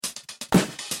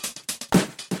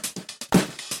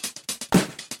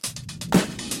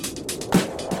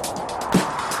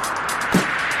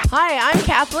Hi, I'm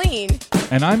Kathleen.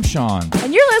 And I'm Sean.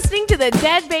 And you're listening to the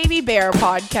Dead Baby Bear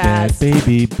podcast. Dead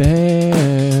Baby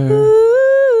Bear. Ooh.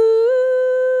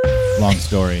 Long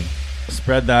story.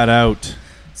 Spread that out.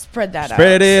 Spread that out.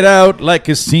 Spread it out like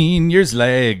a senior's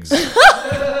legs.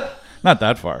 Not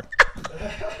that far.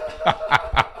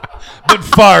 But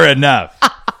far enough.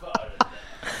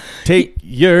 Take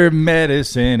your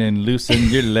medicine and loosen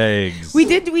your legs. We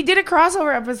did a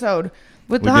crossover episode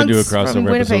with We the did hunks do a from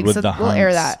crossover Winnipeg, episode with so the we'll air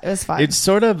hunks. that. It was fun. It's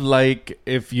sort of like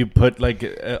if you put like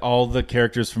all the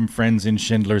characters from Friends in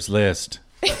Schindler's List.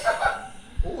 Oh,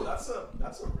 that's a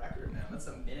record, man. That's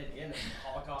a minute in and the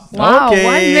Holocaust. Wow, Okay.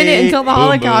 1 minute until the Boom,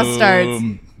 Holocaust boom. starts.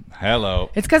 Hello.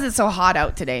 It's because it's so hot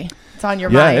out today. It's on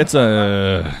your Yeah, mind. it's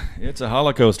a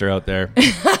Holocauster out there.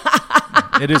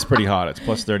 It is pretty hot. It's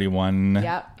plus 31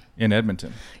 Yep. in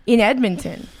Edmonton. In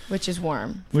Edmonton, which is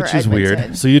warm. for Which is Edmonton.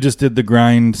 weird. So you just did the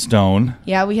Grindstone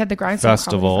Yeah, we had the Grindstone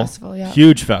Festival. Comedy Festival. Yeah.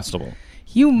 Huge festival.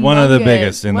 Humongous. One of the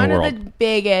biggest in the One world. of the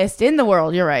biggest in the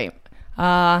world. You're right.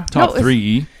 Top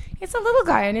three. It's a little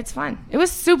guy and it's fun. It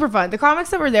was super fun. The comics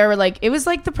that were there were like, it was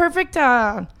like the perfect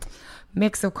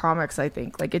mix of comics, I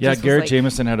think. Like it Yeah, just Garrett was like,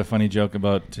 Jameson had a funny joke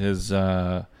about his...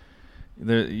 I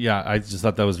just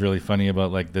thought that was really funny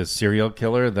about like the serial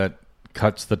killer that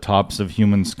cuts the tops of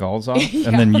human skulls off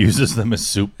and then uses them as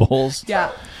soup bowls. Yeah.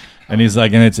 And he's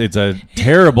like, and it's a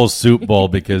terrible soup bowl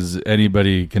because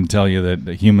anybody can tell you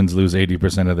that humans lose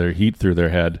 80% of their heat through their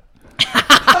head.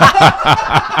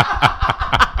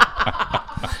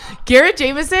 Garrett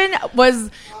Jameson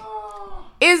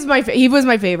he was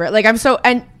my favorite. Like I'm so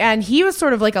and he was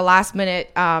sort of like a last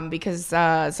minute because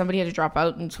somebody had to drop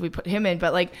out and so we put him in.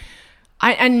 But like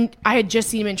I had just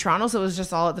seen him in Toronto, so it was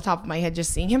just all at the top of my head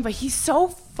just seeing him. But he's so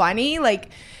funny. Like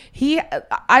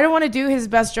I don't want to do his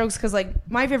best jokes because like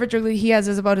my favorite joke that he has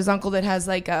is about his uncle that has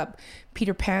like a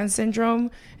Peter Pan syndrome,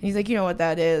 and he's like, you know what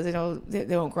that is? You know they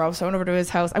don't grow up. So I went over to his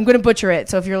house. I'm gonna butcher it.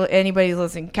 So if you're anybody's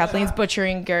listening, Kathleen's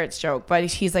butchering Garrett's joke, but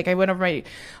he's like, I went over to my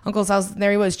uncle's house and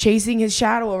there he was chasing his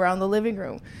shadow around the living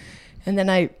room, and then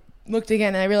I looked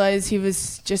again and I realized he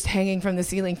was just hanging from the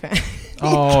ceiling fan.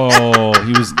 Oh,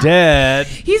 he was dead.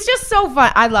 He's just so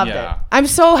fun. I loved Yeah. it. I'm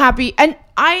so happy. And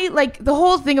I like the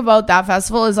whole thing about that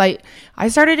festival is I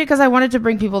started it because I wanted to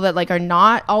bring people that like are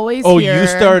not always Oh, here. you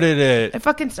started it. I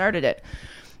fucking started it.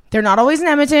 They're not always in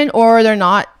Edmonton or they're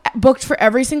not booked for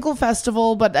every single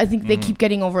festival, but I think they keep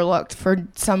getting overlooked for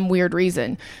some weird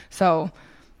reason. So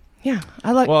yeah,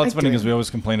 I like. Well, it's I funny do because it. we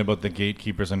always complain about the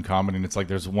gatekeepers in comedy, and it's like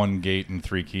there's one gate and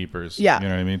three keepers. Yeah. You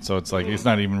know what I mean? So it's like, it's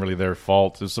not even really their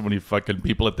fault. There's so many fucking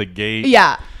people at the gate.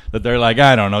 Yeah. That they're like,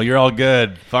 I don't know, you're all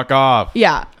good. Fuck off.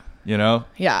 Yeah. You know?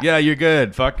 Yeah. Yeah, you're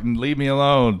good. Fucking leave me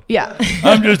alone. Yeah.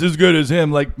 I'm just as good as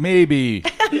him. Like, maybe.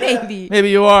 Maybe.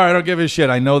 Maybe you are. I don't give a shit.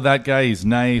 I know that guy. He's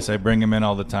nice. I bring him in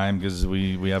all the time because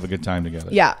we have a good time together.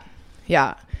 Yeah.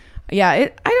 Yeah. Yeah. I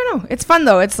don't know. It's fun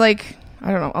though. It's like, I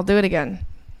don't know. I'll do it again.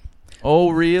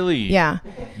 Oh, really? Yeah.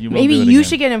 You will Maybe do it you again.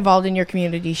 should get involved in your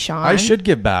community, Sean. I should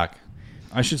give back.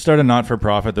 I should start a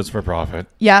not-for-profit that's for profit.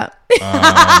 Yeah.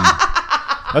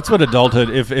 That's what adulthood.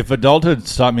 If adulthood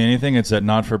taught me anything, it's that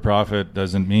not-for-profit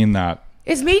doesn't mean that.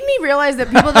 It's made me realize that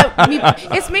people that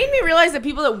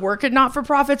work at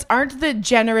not-for-profits aren't the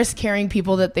generous, caring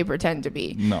people that they pretend to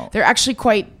be. No. They're actually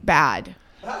quite bad.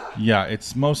 Yeah,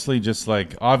 it's mostly just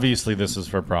like, obviously this is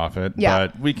for profit, Yeah.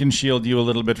 but we can shield you a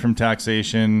little bit from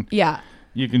taxation. Yeah.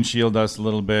 You can shield us a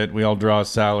little bit. We all draw a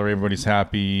salary. Everybody's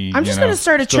happy. I'm just going to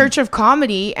start a church of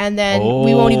comedy and then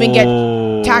we won't even get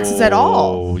taxes at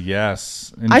all. Oh,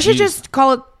 yes. And I should just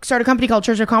start a company called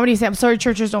Church of Comedy and say, I'm sorry,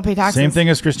 churches don't pay taxes. Same thing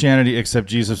as Christianity, except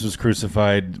Jesus was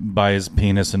crucified by his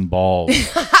penis and balls.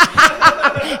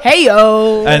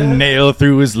 Hey-yo. A nail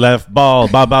through his left ball.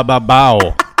 Bow, bow, bow,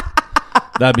 bow.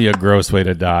 That'd be a gross way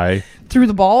to die. Through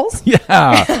the balls?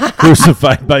 Yeah.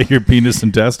 Crucified by your penis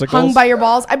and testicles. Hung by your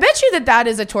balls. I bet you that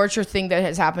is a torture thing that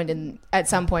has happened at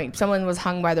some point. Someone was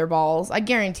hung by their balls. I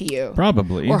guarantee you.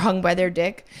 Probably. Or hung by their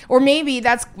dick. Or maybe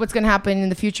that's what's going to happen in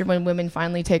the future when women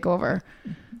finally take over.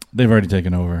 They've already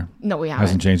taken over. No, we haven't.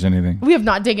 Hasn't changed anything. We have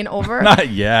not taken over. Not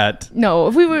yet. No,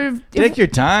 if we would... Take your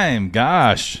time.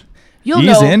 Gosh. You'll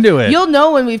Ease know, into it. You'll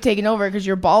know when we've taken over because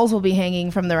your balls will be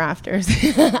hanging from the rafters.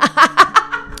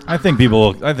 I think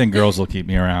girls will keep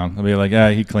me around. They'll be like,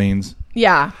 he cleans.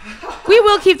 Yeah. We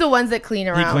will keep the ones that clean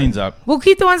around. He cleans up. We'll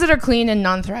keep the ones that are clean and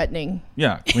non-threatening.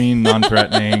 Yeah, clean,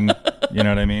 non-threatening. You know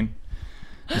what I mean?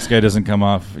 This guy doesn't come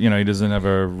off, he doesn't have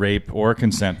a rape or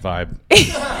consent vibe.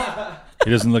 He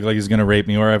doesn't look like he's going to rape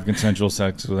me or have consensual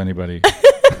sex with anybody.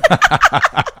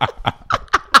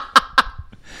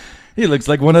 He looks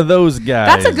like one of those guys.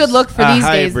 That's a good look for these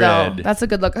days, though. hybrid. That's a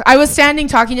good look. I was standing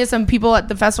talking to some people at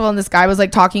the festival, and this guy was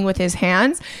like talking with his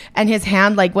hands, and his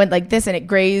hand like went like this, and it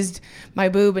grazed my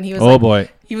boob, and he was boy.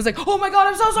 He was like, "Oh my god,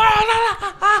 I'm so sorry.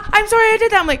 I'm sorry I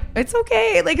did that." I'm like, "It's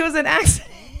okay. Like it was an accident."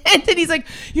 And he's like,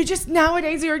 "You just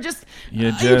nowadays you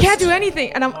can't do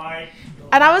anything." And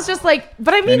I was just like,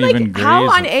 "But I mean, like, how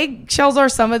on eggshells are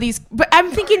some of these?" But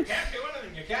I'm thinking.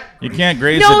 You can't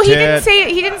graze No, a he tit. didn't say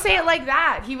it. He didn't say it like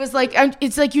that. He was like,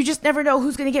 "It's like you just never know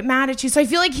who's gonna get mad at you." So I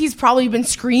feel like he's probably been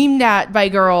screamed at by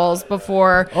girls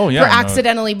before for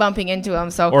accidentally bumping into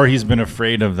him. So or he's been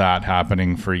afraid of that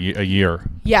happening for a year.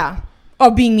 Yeah. Oh,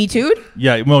 being Me Too'd?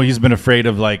 Yeah. Well, he's been afraid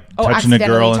of like touching a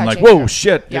girl and like, whoa,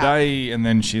 shit, did I? And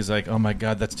then she's like, oh my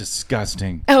god, that's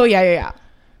disgusting. Oh yeah.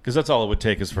 Because that's all it would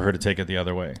take is for her to take it the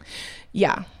other way.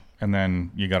 Yeah. And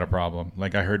then you got a problem.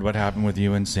 Like I heard what happened with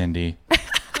you and Cindy.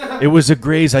 It was a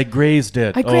graze. I grazed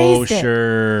it.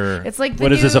 Sure. It's like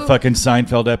what is this? A fucking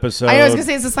Seinfeld episode? I was gonna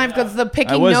say it's a Seinfeld. It's the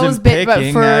picking nose bit,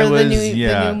 but for the new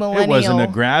millennial. It wasn't a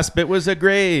grasp. It was a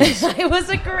graze. It was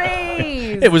a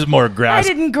graze. It was more grasp.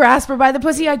 I didn't grasp her by the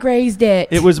pussy. I grazed it.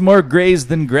 It was more graze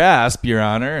than grasp, Your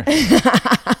Honor.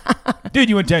 Did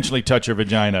you intentionally touch her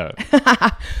vagina?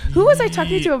 Who was I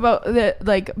talking to about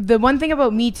the one thing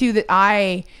about Me Too that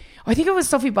I think it was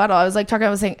Sophie Buttle. I was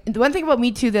saying the one thing about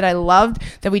Me Too that I loved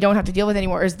that we don't have to deal with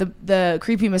anymore is the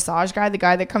creepy massage guy, the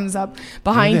guy that comes up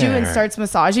behind you and starts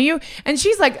massaging you. And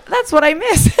she's like, that's what I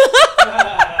miss.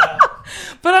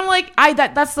 But I'm like,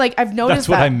 that's like, I've noticed that's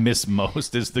what I miss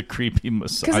most is the creepy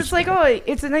massage. Because it's like, oh,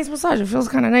 it's a nice massage. It feels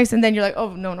kind of nice. And then you're like,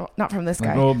 oh, no, not from this guy.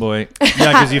 Like, oh boy.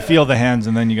 Yeah, because you feel the hands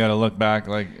and then you got to look back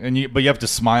but you have to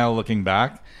smile looking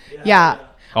back. Yeah.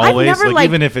 Always.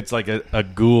 Even if it's like a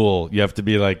ghoul, you have to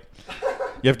be like,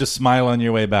 you have to smile on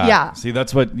your way back. Yeah. See,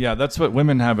 that's what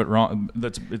women have it wrong.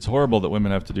 It's horrible that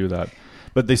women have to do that.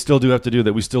 But they still do have to do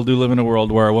that. We still do live in a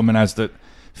world where a woman has to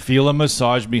feel a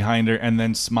massage behind her and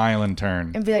then smile and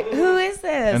turn. And be like, who is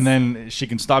this? And then she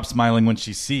can stop smiling when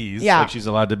she sees. Yeah. Like she's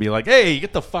allowed to be like, hey,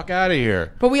 get the fuck out of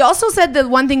here. But we also said that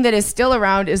one thing that is still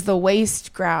around is the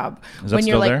waist grab. Is that when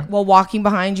you're still like, there? well, walking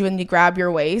behind you and you grab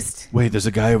your waist. Wait, there's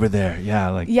a guy over there.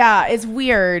 Yeah. Yeah, it's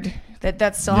weird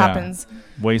that still happens.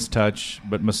 Waist touch,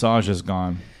 but massage is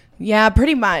gone. Yeah,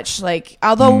 pretty much. Like,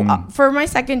 although for my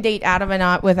second date,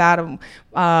 with Adam,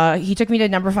 he took me to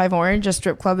Number 5 Orange, a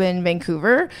strip club in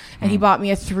Vancouver, and he bought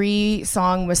me a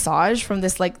 3-song massage from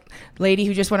this like lady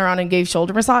who just went around and gave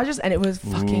shoulder massages, and it was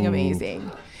fucking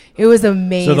amazing. It was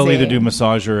amazing. So they'll either do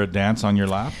massage or a dance on your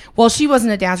lap? Well, she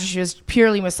wasn't a dancer; she was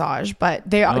purely massage, but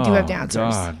they do have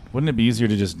dancers. God. Wouldn't it be easier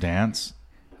to just dance?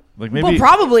 Like maybe. Well,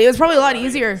 probably it was probably a lot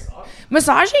easier.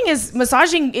 Massaging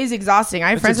is exhausting.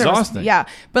 I have friends exhausting.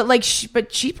 but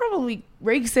she probably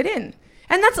rakes it in,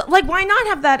 and that's like, why not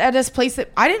have that at this place that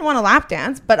I didn't want a lap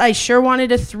dance, but I sure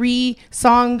wanted a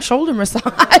 3-song shoulder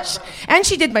massage, and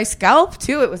she did my scalp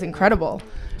too. It was incredible.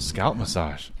 Scalp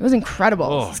massage. It was incredible.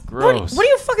 Oh, gross. What are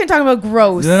you fucking talking about?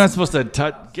 Gross. They're not supposed to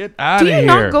get out of here. Do you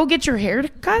not go get your hair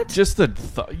cut? Just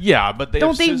yeah, but they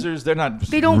have scissors. They're not.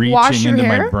 They don't reaching wash your into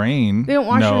hair? my brain. They don't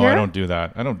wash your hair? No, I don't do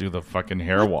that. I don't do the fucking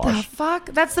hair wash. What the fuck?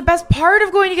 That's the best part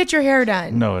of going to get your hair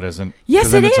done. No, it isn't. Yes,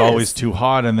 then it it's is. always too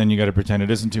hot, and then you got to pretend it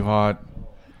isn't too hot.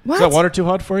 What? Is that water too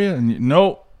hot for you? And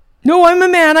no. No, I'm a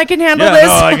man. I can handle this.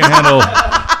 No, I can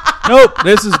handle. Nope,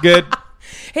 this is good.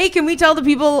 Hey, can we tell the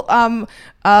people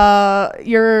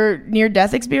your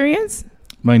near-death experience?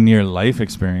 My near-life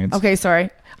experience. Okay, sorry.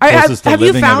 Closest to Have you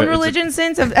living found of it. religion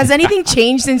since? Has anything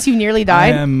changed since you nearly I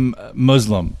died? am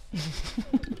Muslim.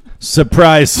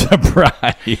 Surprise,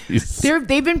 surprise.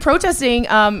 They've been protesting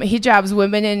hijabs.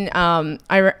 Women in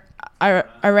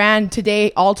Iran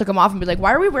today all took them off and be like,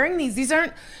 "Why are we wearing these?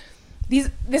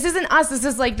 This isn't us. This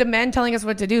is like the men telling us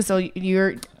what to do." So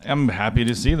I'm happy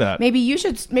to see that. Maybe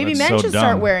men That's so should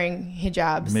start dumb. wearing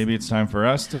hijabs. Maybe it's time for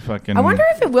us to fucking. I wonder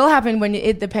if it will happen when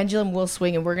the pendulum will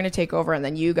swing and we're going to take over, and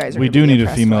then you guys are. We gonna do be need a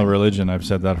oppressed female by- religion. I've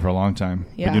said that for a long time.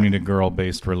 Yeah. We do need a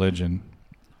girl-based religion.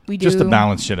 We do. Just to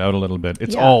balance shit out a little bit.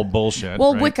 It's Yeah. all bullshit.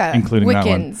 Well, right? Wicca, including that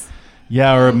one. Wiccans.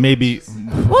 Yeah, or maybe.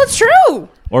 Well, it's true.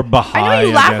 Or Baha'i. I know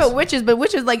you laugh guess. at witches, but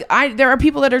witches there are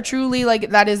people that are truly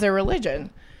like that is their religion.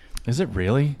 Is it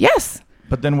really? Yes.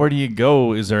 But then where do you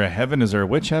go? Is there a heaven? Is there a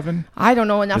witch heaven? I don't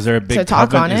know enough Is there a big to talk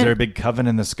coven? on it. Is there a big coven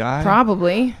in the sky?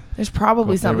 Probably. There's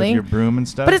probably Go up there with something. your broom and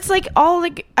stuff. But it's like all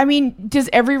like, I mean, does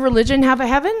every religion have a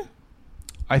heaven?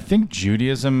 I think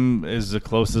Judaism is the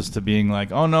closest to being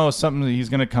like, oh no, he's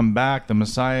going to come back. The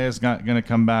Messiah is going to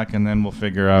come back, and then we'll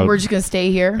figure out. We're just going to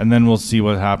stay here. And then we'll see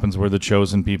what happens. We're the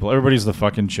chosen people. Everybody's the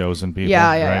fucking chosen people.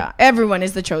 Yeah. Everyone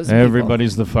is the chosen people.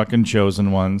 Everybody's the fucking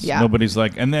chosen ones. Yeah. Nobody's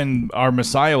like, and then our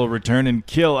Messiah will return and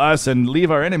kill us and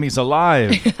leave our enemies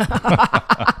alive.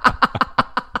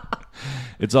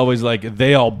 It's always like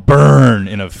they all burn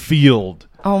in a field.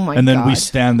 Oh my God. And then we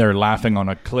stand there laughing on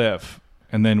a cliff.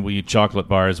 And then we eat chocolate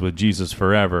bars with Jesus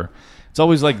forever. It's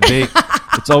always like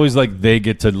they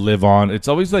get to live on. It's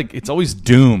always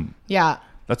doom. Yeah.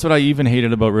 That's what I even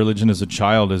hated about religion as a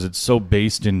child, is it's so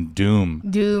based in doom.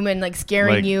 Doom and like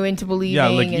scaring you into believing. Yeah,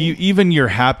 like even your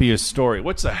happiest story.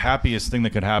 What's the happiest thing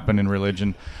that could happen in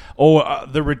religion? Oh,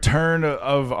 the return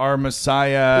of our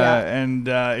Messiah, and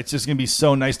it's just going to be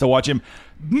so nice to watch him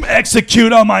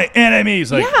execute all my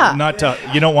enemies. Like,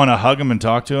 you don't want to hug him and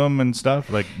talk to him and stuff?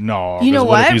 Like, no. You know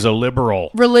what? If he's a liberal?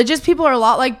 Religious people are a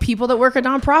lot like people that work at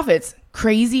nonprofits.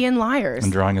 Crazy and liars.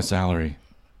 And drawing a salary.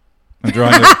 And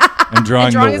drawing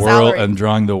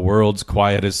the world's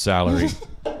quietest salary.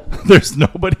 There's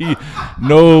nobody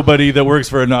that works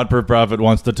for a not-for-profit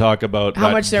wants to talk about how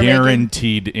that much they're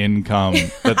guaranteed income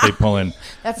that they pull in.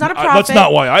 That's not a profit. That's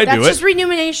not why I do it. That's just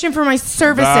remuneration for my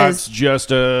services. That's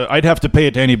just I'd have to pay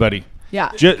it to anybody.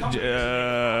 Yeah.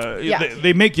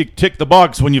 They make you tick the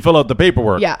box when you fill out the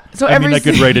paperwork. Yeah. So I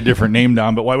could write a different name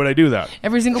down, but why would I do that?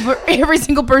 Every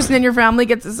single person in your family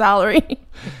gets a salary.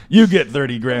 You get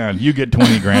 30 grand. You get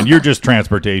 20 grand. You're just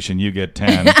transportation. You get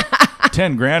 10.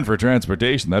 10 grand for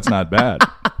transportation. That's not bad.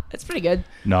 That's pretty good.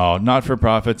 No,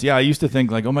 not-for-profits. Yeah, I used to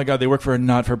think like, oh my God, they work for a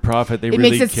not-for-profit. It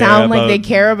makes it sound like they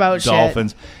care about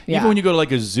dolphins. Shit. Yeah. Even when you go to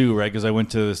like a zoo, right? Because I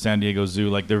went to the San Diego Zoo.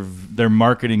 Like their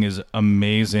marketing is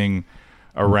amazing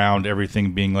around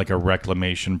everything being like a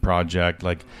reclamation project.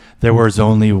 Like there was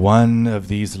only one of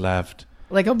these left.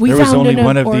 Like there was only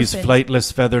one of these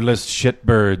flightless, featherless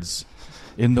shitbirds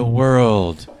in the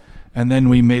world, and then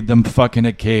we made them fuck in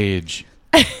a cage.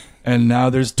 And now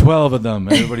there's 12 of them.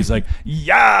 And everybody's like,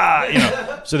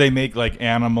 yeah! So they make like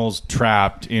animals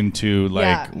trapped into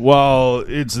like, well,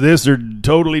 it's this or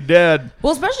totally dead.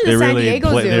 Well, especially the San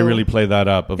Diego Zoo. They really play that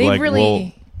up. Of the San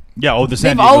They've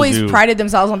Diego always Zoo. prided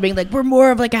themselves on being like, we're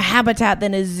more of like a habitat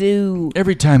than a zoo.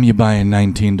 Every time you buy a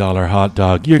 $19 hot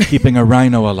dog, you're keeping a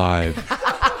rhino alive.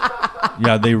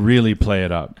 Yeah, they really play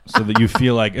it up so that you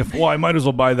feel like, I might as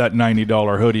well buy that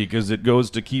 $90 hoodie because it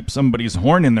goes to keep somebody's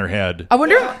horn in their head. I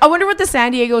wonder what the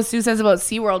San Diego Zoo says about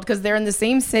SeaWorld, because they're in the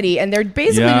same city and they're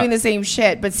basically doing the same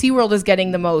shit, but SeaWorld is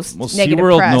getting the most negative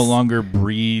SeaWorld press. no longer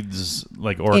breeds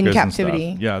like orcas in captivity.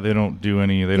 And stuff. Yeah, they don't do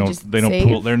any. They don't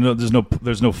pool.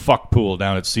 There's no fuck pool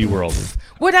down at SeaWorld.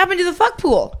 What happened to the fuck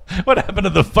pool? What happened to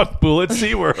the fuck pool at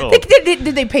SeaWorld?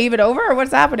 Did they pave it over, or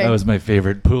what's happening? That was my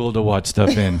favorite pool to watch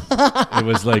stuff in. It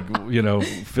was like,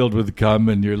 filled with cum,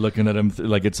 and you're looking at them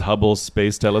like it's Hubble's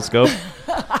space telescope.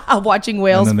 Watching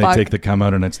whales and then fuck. They take the cum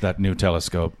out, and it's that new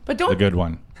telescope. But the good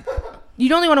one.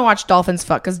 You only want to watch dolphins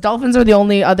fuck, because dolphins are the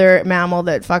only other mammal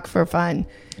that fuck for fun.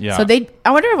 Yeah. So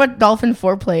I wonder what dolphin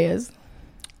foreplay is.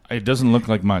 It doesn't look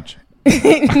like much.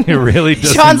 It really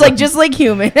doesn't. Sean's like, just like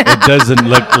human. It doesn't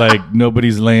look like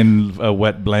nobody's laying a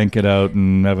wet blanket out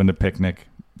and having a picnic.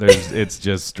 It's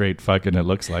just straight fucking, it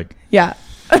looks like. Yeah.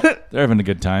 They're having a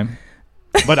good time.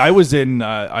 But I was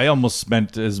I almost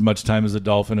spent as much time as a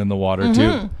dolphin in the water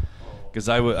too. Because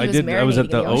I was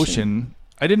at the ocean.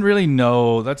 I didn't really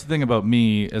know. That's the thing about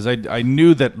me, is I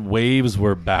knew that waves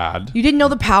were bad. You didn't know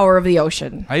the power of the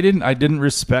ocean. I didn't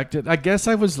respect it. I guess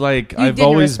I was like, I've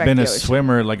always been a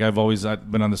swimmer. Like I've always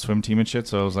been on the swim team and shit.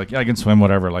 So I was like, yeah, I can swim,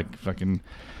 whatever. Like fucking,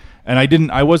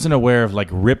 and I wasn't aware of like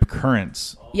rip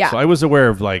currents. Yeah. So I was aware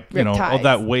of like, tides.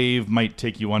 that wave might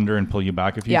take you under and pull you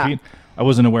back a few feet. I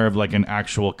wasn't aware of like an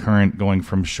actual current going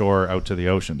from shore out to the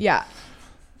ocean. Yeah.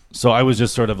 So I was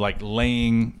just sort of like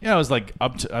laying. Yeah, I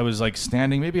was like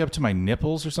standing maybe up to my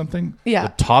nipples or something. Yeah.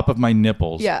 The top of my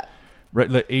nipples. Yeah. Right,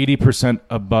 like 80%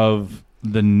 above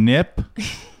the nip,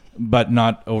 but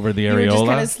not over the areola. You were just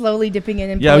kind of slowly dipping in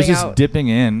and pulling out. Yeah, I was just dipping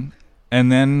in,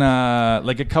 and then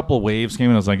like a couple waves came,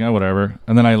 and I was like, oh, whatever.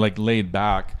 And then I like laid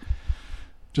back,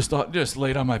 just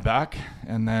laid on my back,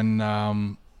 and then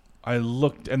I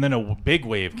looked, and then a big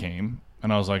wave came.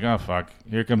 And I was like, oh, fuck,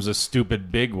 here comes a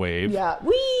stupid big wave. Yeah.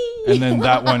 Whee! And then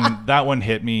that one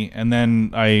hit me. And then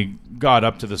I got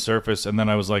up to the surface. And then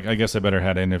I was like, I guess I better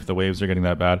head in if the waves are getting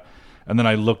that bad. And then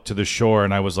I looked to the shore,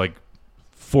 and I was like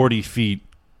 40 feet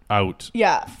out.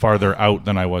 Yeah. Farther out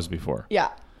than I was before. Yeah.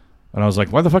 And I was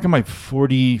like, why the fuck am I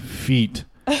 40 feet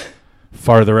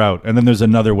farther out? And then there's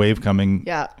another wave coming.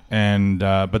 Yeah. And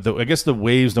but I guess the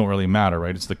waves don't really matter,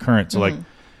 right? It's the current. So like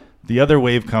The other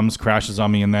wave comes, crashes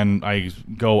on me, and then I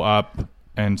go up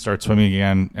and start swimming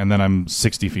again, and then I'm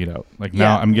 60 feet out. Like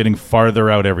now I'm getting farther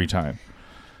out every time.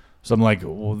 So I'm like,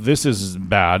 well, this is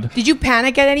bad. Did you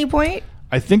panic at any point?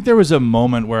 I think there was a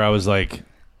moment where I was like,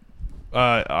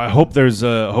 I hope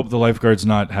the lifeguard's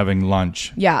not having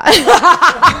lunch. Yeah.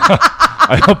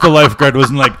 I hope the lifeguard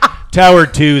wasn't like, Tower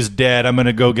 2's dead, I'm going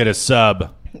to go get a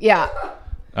sub. Yeah.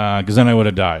 Because then I would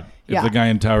have died. If Yeah. the guy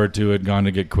in Tower 2 had gone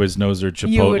to get Quiznos or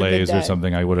You would've been Chipotle's or dead.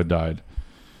 something, I would have died.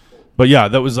 But yeah,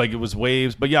 that was like, it was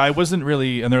waves. But yeah, I wasn't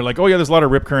really, and they're like, oh yeah, there's a lot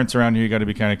of rip currents around here, you got to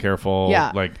be kind of careful.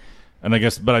 Yeah. Like, and I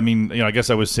guess, but I mean, I guess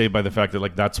I was saved by the fact that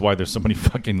like that's why there's so many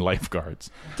fucking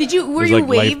lifeguards. Were There's, you like,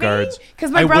 waving? lifeguards.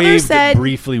 Because my I brother waved said,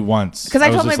 briefly once. because I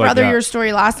was told my just like, brother yeah. your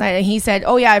story last night, and he said,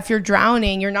 oh yeah, if you're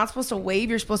drowning, you're not supposed to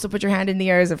wave, you're supposed to put your hand in the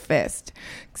air as a fist,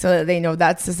 so that they know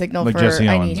that's the signal Like for Jesse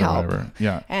I Owens need or help. whatever.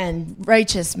 Yeah. And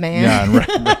righteous man. Yeah,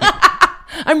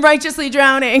 and I'm righteously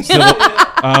drowning.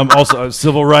 also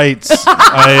civil rights.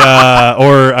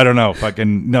 I don't know.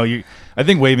 Fucking no. I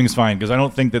think waving's fine because I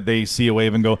don't think that they see a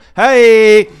wave and go,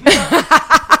 "Hey,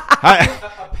 hi,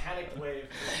 A panicked wave.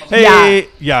 hey,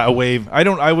 yeah, a wave."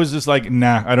 I was just like,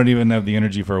 nah. I don't even have the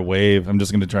energy for a wave. I'm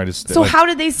just gonna try to. So how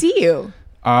did they see you?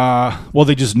 Well,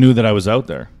 they just knew that I was out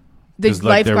there. The 'Cause,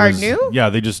 like, there lifeguard was- knew? Yeah,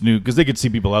 they just knew because they could see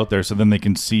people out there, so then they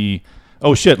can see.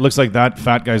 Oh shit! Looks like that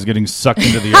fat guy's getting sucked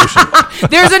into the ocean.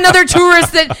 There's another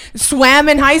tourist that swam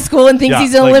in high school and thinks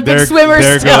he's an like, Olympic swimmer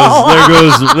there still.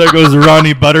 there goes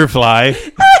Ronnie Butterfly,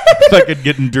 fucking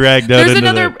getting dragged out. There's into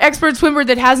another expert swimmer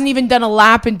that hasn't even done a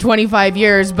lap in 25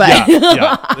 years, but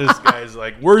yeah. This guy's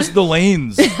like, where's the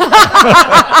lanes?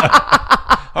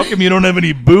 How come you don't have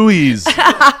any buoys?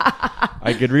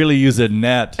 I could really use a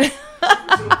net.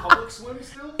 Public swim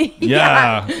still?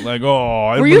 Yeah, like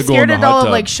I'm were you gonna go in scared the at hot all of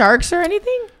tub. like sharks or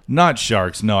anything? Not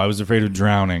sharks. No, I was afraid of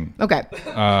drowning. Okay.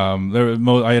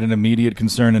 I had an immediate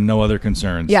concern and no other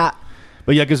concerns. Yeah.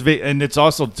 But yeah, and it's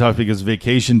also tough because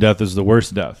vacation death is the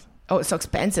worst death. Oh, it's so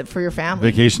expensive for your family.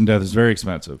 Vacation death is very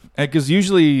expensive. Because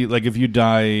usually, like, if you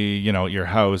die, at your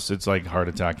house, it's like heart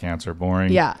attack, cancer,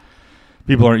 boring. Yeah.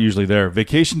 People aren't usually there.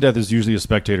 Vacation death is usually a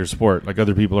spectator sport. Like,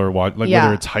 other people are watching, like, Yeah.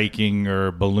 whether it's hiking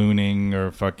or ballooning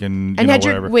or fucking, And had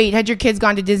whatever. had your kids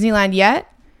gone to Disneyland yet?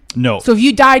 No. So if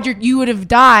you died, you would have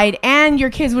died, and your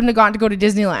kids wouldn't have gotten to go to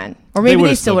Disneyland, or maybe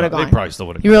they still would have gone. They probably still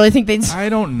would have. You really think they'd? I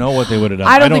don't know what they would have done.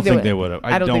 I don't think think they would have.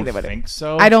 I don't think they would have.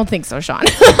 So. I don't think so, Sean.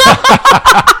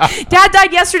 Dad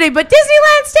died yesterday, but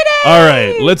Disneyland's today. All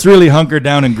right, let's really hunker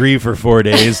down and grieve for 4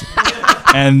 days,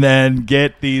 and then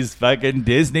get these fucking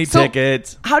Disney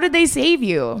tickets. How did they save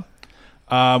you?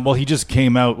 Well, he just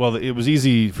came out. Well, it was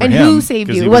easy for And him. who saved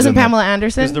 'cause you? he It was wasn't in Pamela Because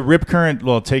Anderson? the rip current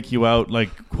will take you out like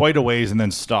quite a ways and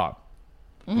then stop.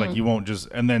 Mm-hmm. Like you won't just,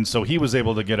 and then so he was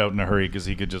able to get out in a hurry because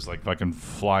he could just like fucking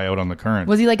fly out on the current.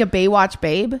 Was he like a Baywatch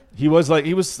babe? He was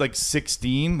like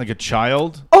 16, like a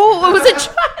child. Oh, it was a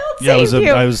child Yeah, saved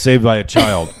you. I was saved by a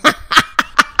child.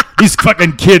 These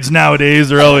fucking kids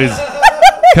nowadays are always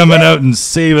coming out and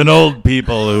saving old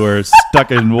people who are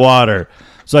stuck in water.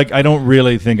 So like, I don't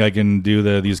really think I can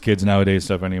do these kids nowadays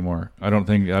stuff anymore. I don't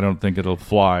think it'll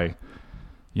fly.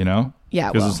 Yeah,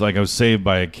 because well. it's like I was saved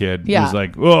by a kid. Yeah. He's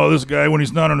like, oh, this guy when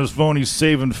he's not on his phone, he's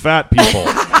saving fat people.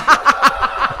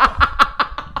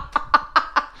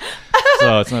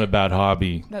 So it's not a bad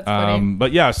hobby. That's funny.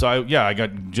 But yeah, so I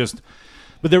got just.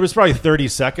 But there was probably 30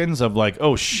 seconds of like,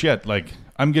 oh shit, like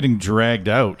I'm getting dragged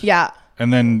out. Yeah.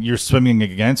 And then you're swimming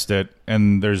against it,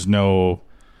 and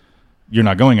you're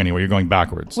not going anywhere. You're going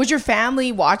backwards. Was your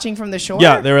family watching from the shore?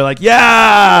 Yeah, they were like,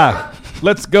 yeah,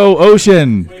 let's go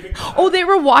ocean. Oh, they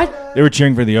were watching. They were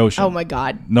cheering for the ocean. Oh my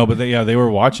God. No, but they were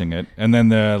watching it, and then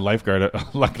the lifeguard,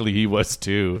 luckily he was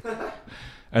too.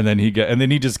 And then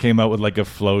he just came out with like a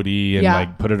floaty and Yeah.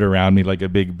 like put it around me like a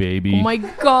big baby. Oh my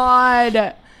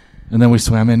God. And then we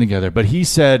swam in together. But he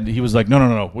said, he was like,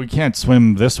 no, we can't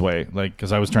swim this way. Like,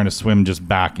 because I was trying to swim just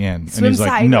back in. Swim and he's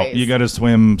like, no, sideways. you got to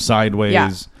swim sideways,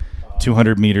 Yeah.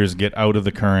 200 meters, get out of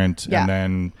the current. Yeah.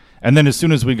 And then as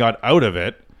soon as we got out of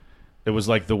it, it was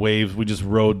like the waves, we just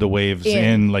rode the waves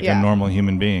in like Yeah. a normal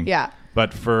human being. Yeah.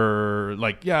 But for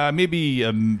like, maybe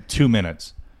 2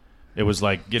 minutes, it was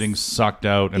like getting sucked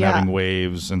out and Yeah. having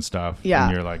waves and stuff. Yeah.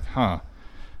 And you're like, I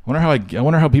wonder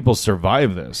how people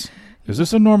survive this. Is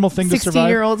this a normal thing to survive?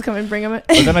 16-year-olds come and bring them.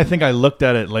 But then I think I looked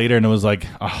at it later and it was like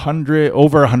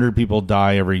over 100 people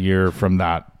die every year from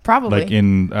that. Probably. Like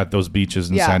at those beaches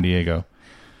in Yeah. San Diego.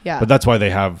 Yeah. But that's why they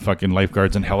have fucking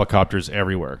lifeguards and helicopters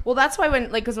everywhere. Well, that's why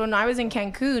because when I was in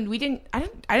Cancun,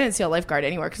 I I didn't see a lifeguard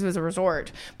anywhere because it was a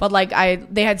resort. But like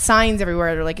they had signs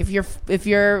everywhere. They're like, if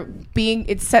you're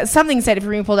being, something said if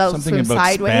you're being pulled out, Something swim about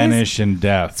sideways. Spanish and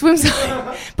death. Swim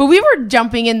side. But we were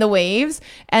jumping in the waves,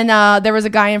 and there was a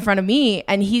guy in front of me,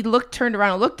 and he turned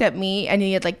around and looked at me, and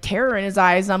he had like terror in his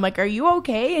eyes. And I'm like, "Are you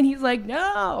okay?" And he's like,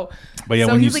 "No." But yeah,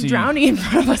 so when he's you like see, drowning in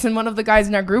front of us, and one of the guys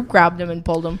in our group grabbed him and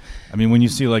pulled him. I mean, when you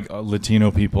see like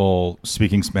Latino people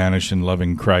speaking Spanish and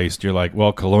loving Christ, you're like,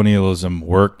 well, colonialism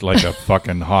worked like a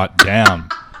fucking hot damn.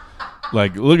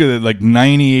 Like, look at it. Like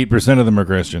 98% of them are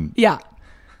Christian. Yeah.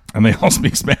 And they all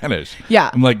speak Spanish. Yeah.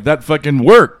 I'm like, that fucking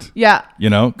worked. Yeah. You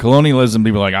know, colonialism,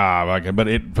 people are like, but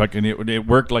it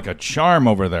worked like a charm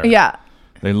over there. Yeah.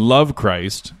 They love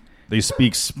Christ. They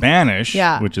speak Spanish,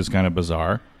 Yeah. which is kind of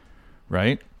bizarre,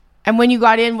 right? And when you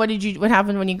got in, what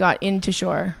happened when you got into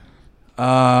shore?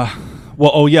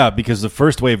 Because the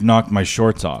first wave knocked my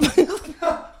shorts off.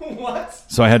 What?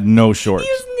 So I had no shorts.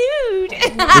 He was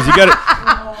nude.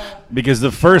 Because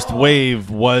the first wave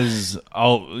was,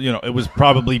 it was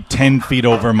probably 10 feet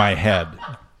over my head.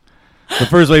 The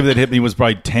first wave that hit me was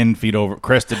probably 10 feet over,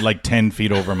 crested like 10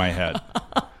 feet over my head.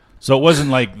 So it wasn't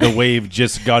like the wave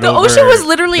just got over. The ocean was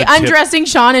literally the tip. undressing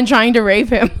Sean and trying to rape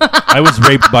him. I was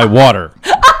raped by water.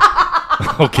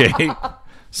 Okay.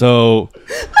 So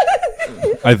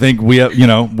I think we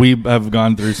have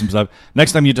gone through some stuff.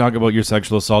 Next time you talk about your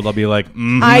sexual assault, I'll be like,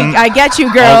 I get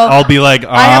you, girl. I'll be like,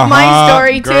 I have my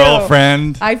story too.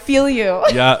 Girlfriend. I feel you.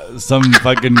 Yeah, some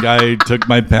fucking guy took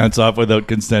my pants off without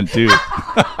consent too.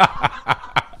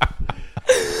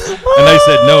 And I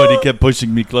said no, and he kept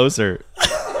pushing me closer.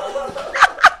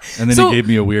 And then he gave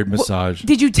me a weird massage.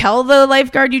 Did you tell the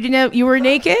lifeguard you were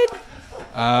naked?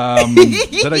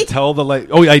 Did I tell the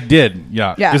Oh, I did.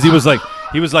 Yeah. Yeah. Because he was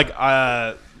like,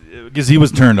 because he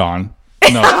was turned on.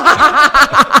 No.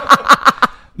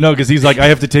 No, because he's like, I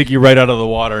have to take you right out of the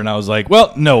water. And I was like,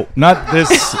 well, no, not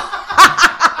this.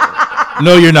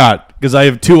 No, you're not. Because I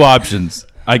have two options.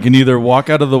 I can either walk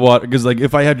out of the water. Because like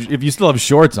if you still have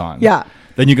shorts on. Yeah.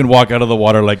 Then you can walk out of the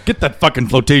water like, get that fucking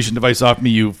flotation device off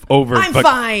me, you I'm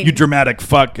fine. You dramatic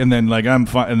fuck, and then like I'm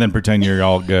fine, and then pretend you're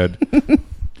all good.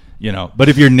 But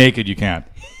if you're naked, you can't,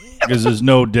 because there's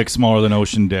no dick smaller than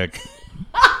ocean dick.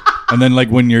 And then like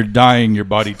when you're dying, your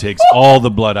body takes all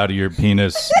the blood out of your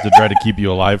penis to try to keep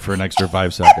you alive for an extra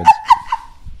 5 seconds.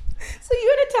 So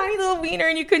you had a tiny little wiener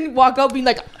and you couldn't walk out being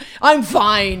like, I'm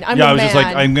fine. I'm I a was man. just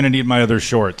like, I'm gonna need my other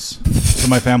shorts. So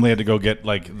my family had to go get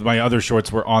my other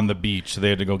shorts were on the beach, so they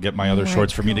had to go get my other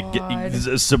shorts for me to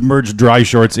get submerge dry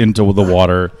shorts into the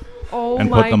water and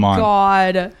put them on. Oh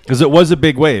my God. Because it was a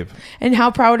big wave. And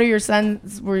how proud of your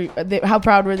sons how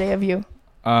proud were they of you?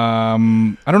 I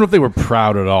don't know if they were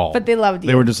proud at all. But they loved you.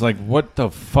 They were just like, what the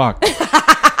fuck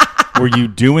were you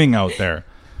doing out there?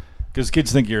 Because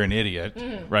kids think you're an idiot,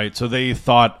 right? So they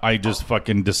thought I just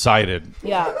fucking decided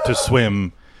to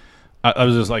swim. I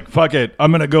was just like, fuck it. I'm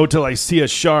going to go till I see a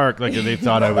shark. Like, they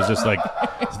thought I was just like,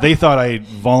 they thought I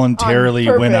voluntarily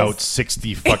went out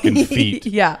 60 fucking feet.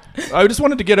 Yeah. I just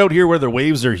wanted to get out here where the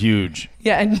waves are huge.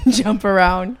 Yeah, and jump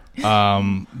around.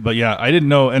 But yeah, I didn't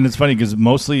know. And it's funny because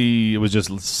mostly it was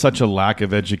just such a lack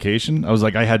of education. I was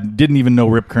like, didn't even know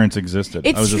rip currents existed.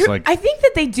 It's I was true. just like, I think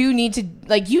that they do need to,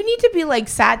 like, you need to be like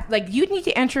you need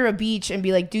to enter a beach and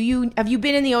be like, have you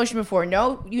been in the ocean before?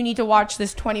 No, you need to watch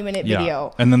this 20-minute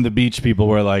video. And then the beach people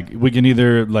were like, we can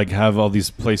either like have all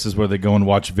these places where they go and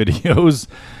watch videos,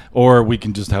 or we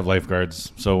can just have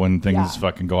lifeguards. So when things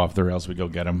fucking go off the rails, we go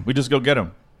get them. We just go get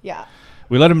them. Yeah.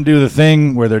 We let them do the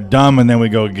thing where they're dumb, and then we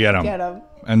go get them.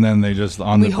 And then they just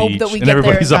on the beach. Hope that we and get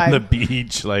everybody's there on the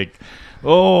beach like,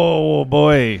 oh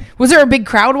boy. Was there a big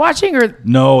crowd watching or?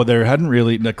 No,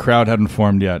 the crowd hadn't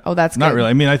formed yet. Oh, that's not good. really.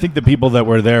 I mean, I think the people that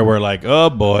were there were like, oh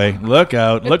boy, look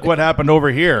out. Look what happened over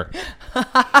here.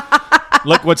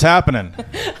 Look what's happening.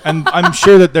 And I'm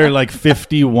sure that they're like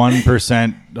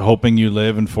 51% hoping you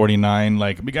live and 49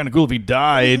 like, it'd be kind of cool if he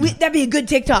died. That'd be a good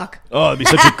TikTok. Oh, it'd be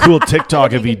such a cool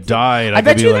TikTok if he died. I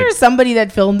bet you there's somebody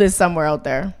that filmed this somewhere out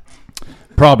there.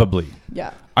 Probably.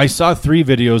 Yeah. I saw 3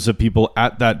 videos of people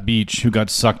at that beach who got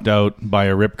sucked out by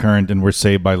a rip current and were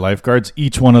saved by lifeguards.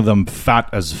 Each one of them fat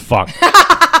as fuck.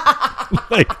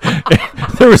 Like,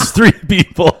 there was 3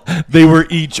 people. They were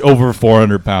each over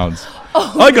 400 pounds.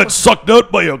 Oh. I got sucked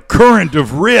out by a current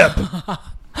of rip.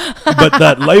 But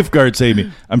that lifeguard saved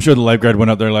me. I'm sure the lifeguard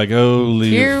went out there like, holy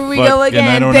here we fuck, go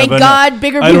again. Thank God,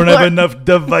 bigger people. I don't have enough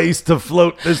device to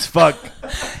float this fuck.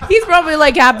 He's probably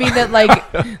like happy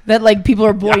that people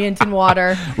are buoyant in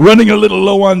water. Running a little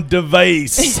low on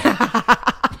device.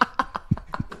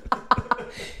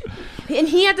 And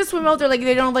he had to swim out there like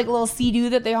they don't have like a little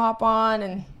sea-doo that they hop on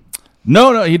and.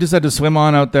 No, he just had to swim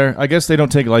on out there. I guess they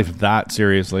don't take life that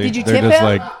seriously. Did you They're tip just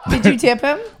him? Did you tip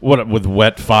him? What, with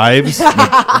wet fives? Like,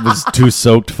 it was 2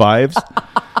 soaked fives?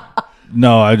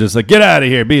 No, I was just like, get out of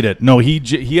here, beat it. No, he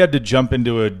had to jump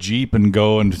into a Jeep and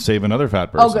go and save another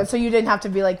fat person. Oh, good. So you didn't have to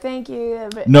be like, thank you.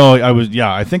 But... No,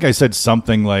 I think I said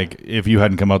something like, if you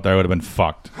hadn't come out there, I would have been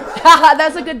fucked.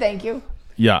 That's a good thank you.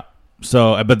 Yeah.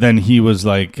 So, but then he was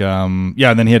like, then he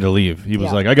had to leave. He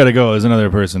was like, I got to go. There's another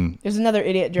person. There's another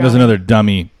idiot drowning. There's another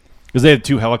dummy. Because they had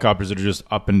 2 helicopters that are just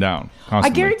up and down constantly.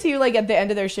 I guarantee you, like, at the end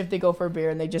of their shift, they go for a bear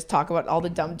and they just talk about all the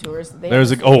dumb tours that they There's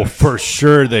have. like, for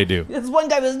sure they do. This one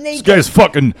guy was naked. This guy's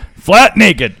fucking flat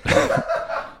naked.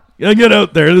 Yeah, get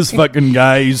out there. This fucking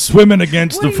guy, he's swimming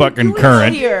against What the are you fucking doing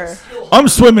current. here? I'm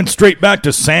swimming straight back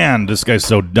to sand. This guy's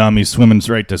so dumb. He's swimming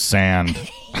straight to sand.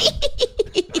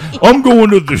 I'm going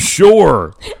to the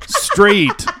shore.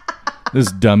 Straight. This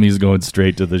dummy's going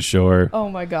straight to the shore. Oh,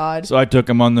 my God. So I took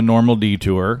him on the normal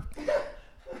detour.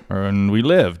 And we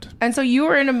lived. And so you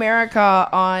were in America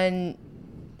on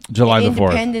July the 4th.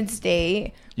 Independence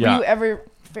Day. Yeah. Were you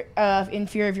ever in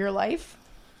fear of your life?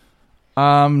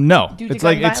 No. Due to It's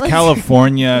gun like, it's violence?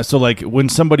 California. So like when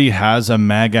somebody has a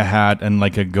MAGA hat and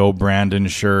like a Go Brandon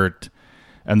shirt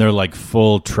and they're like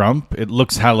full Trump, it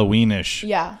looks Halloweenish.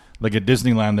 Yeah. Like at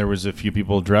Disneyland, there was a few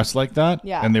people dressed like that.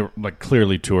 Yeah. And they were like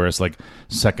clearly tourists, like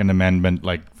Second Amendment,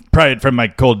 like pride from my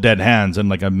cold dead hands, and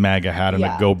like a MAGA hat and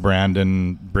Yeah. a Go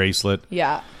Brandon bracelet.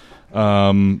 Yeah.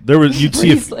 There was you'd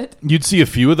Bracelet. see a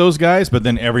few of those guys, but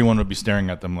then everyone would be staring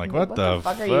at them like, what the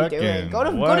fuck are you doing?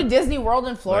 Go to Disney World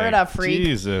in Florida, like, freak.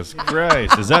 Jesus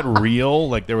Christ, is that real?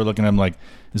 Like they were looking at him like,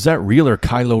 is that real or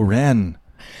Kylo Ren?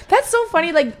 That's so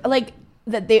funny. Like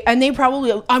that they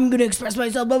probably, I'm gonna express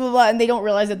myself, blah blah blah, and they don't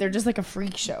realize that they're just like a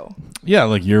freak show. Yeah,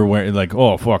 like you're wearing like,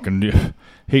 oh fucking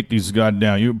hate these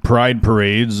goddamn pride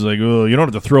parades. Like, oh, you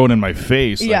don't have to throw it in my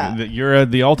face. Like, Yeah. you're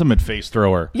the ultimate face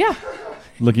thrower. Yeah.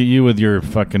 Look at you with your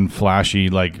fucking flashy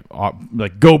like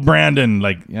Go Brandon.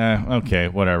 Like, yeah, okay,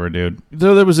 whatever, dude.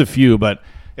 So there was a few, but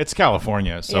it's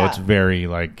California, so Yeah. it's very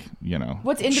like,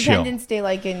 What's chill. Independence Day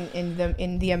like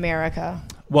in the America?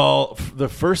 Well, the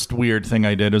first weird thing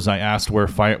I did is I asked where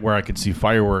I could see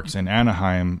fireworks in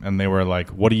Anaheim, and they were like,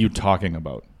 "What are you talking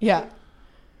about?" Yeah.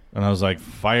 And I was like,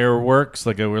 "Fireworks?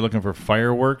 Like we're looking for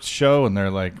fireworks show?" And they're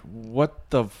like, "What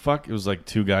the fuck?" It was like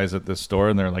 2 guys at this store,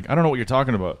 and they're like, "I don't know what you're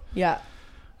talking about." Yeah.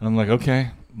 And I'm like,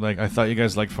 "Okay." Like I thought you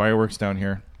guys liked fireworks down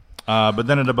here, but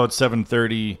then at about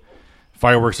 7:30,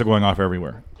 fireworks are going off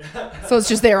everywhere. So it's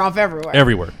just they're off everywhere.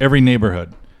 Everywhere, every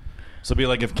neighborhood. So it'd be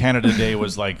like if Canada Day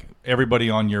was like everybody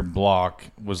on your block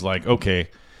was like, okay,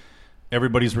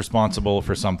 everybody's responsible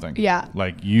for something. Yeah.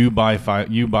 Like you buy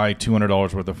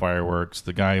 $200 worth of fireworks.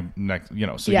 The guy next, so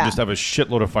Yeah. you just have a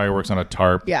shitload of fireworks on a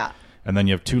tarp. Yeah. And then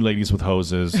you have 2 ladies with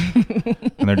hoses,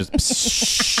 and they're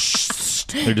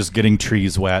just they're just getting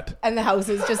trees wet. And the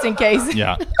houses, just in case.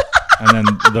 Yeah. And then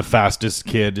the fastest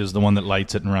kid is the one that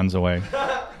lights it and runs away.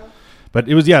 But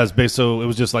it was, so it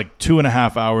was just like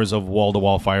 2.5 hours of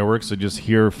wall-to-wall fireworks. So just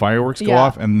hear fireworks go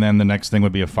off, and then the next thing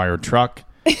would be a fire truck.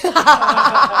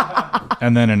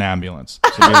 And then an ambulance.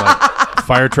 So it'd be like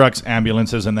fire trucks,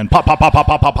 ambulances, and then pop, pop, pop, pop,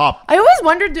 pop, pop, pop. I always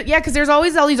wondered, because there's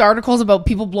always all these articles about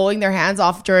people blowing their hands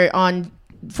off on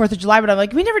 4th of July, but I'm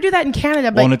like, we never do that in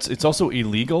Canada. But Well, and it's also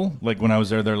illegal. Like when I was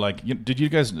there, they're like, did you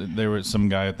guys, there was some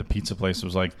guy at the pizza place who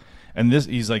was like, and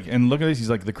he's like, and look at this, he's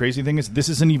like, the crazy thing is this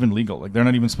isn't even legal. Like they're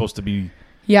not even supposed to be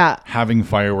yeah, having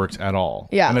fireworks at all.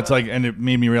 Yeah. And it's like, and it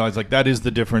made me realize like that is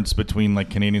the difference between like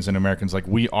Canadians and Americans. Like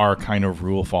we are kind of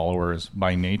rule followers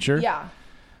by nature. yeah,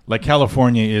 Like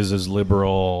California is as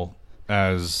liberal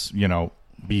as,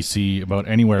 BC about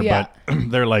anywhere. Yeah. But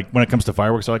they're like, when it comes to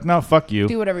fireworks, they're like, no, fuck you.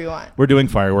 do whatever you want. We're doing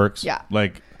fireworks. Yeah.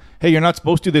 Like, hey, you're not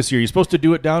supposed to this year. You're supposed to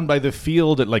do it down by the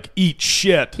field at like eat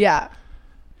shit. Yeah,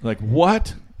 Like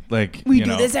what? Like we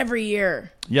do this every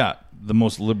year. Yeah, the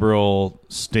most liberal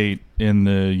state in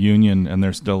the union, and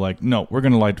they're still like, no, we're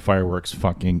gonna light fireworks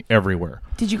fucking everywhere.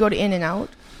 Did you go to In-N-Out?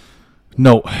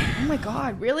 No, Oh my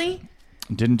God, really?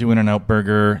 didn't do In-N-Out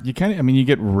Burger. You can't. I mean, you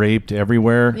get raped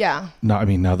everywhere. Yeah. No, I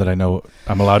mean now that I know,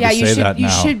 I'm allowed to you say should. that You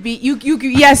now. should be. You.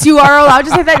 Yes, you are allowed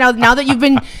to say that now. Now that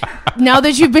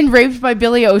you've been raped by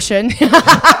Billy Ocean.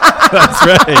 That's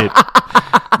right.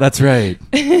 That's right.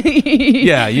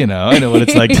 Yeah, I know what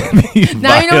it's like to be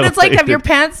Now you know what it's like to have your violated.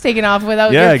 pants taken off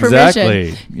without Yeah, your permission.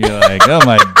 exactly. You're like, oh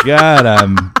my God,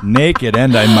 I'm naked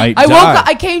and I might I die. woke up.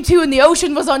 I came to, and the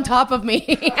ocean was on top of me.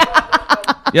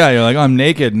 Yeah, you're like, I'm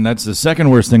naked, and that's the second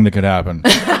worst thing that could happen.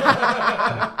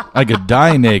 I could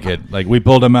die naked. Like, we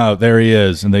pulled him out. There he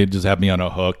is. And they just have me on a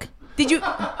hook. Did you?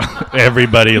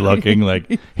 Everybody looking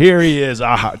like, here he is.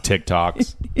 Aha,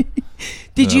 TikToks.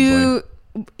 Did you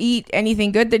eat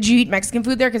anything good? Did you eat Mexican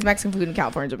food there? Because Mexican food in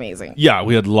California is amazing. Yeah,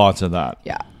 we had lots of that.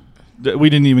 Yeah. We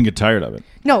didn't even get tired of it.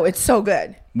 No, it's so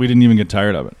good. We didn't even get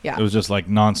tired of it. Yeah. It was just like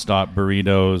nonstop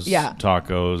burritos, Yeah.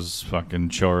 tacos, fucking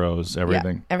churros,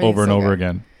 everything. everything's Over and so over good.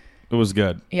 again. It was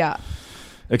good. Yeah.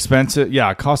 Expensive.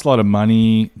 Yeah, it cost a lot of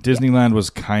money. Disneyland was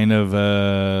kind of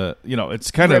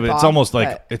it's kind of, Rip it's off, almost like,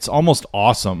 but- it's almost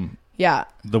awesome Yeah.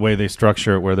 the way they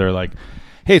structure it, where they're like,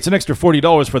 hey, it's an extra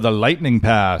 $40 for the lightning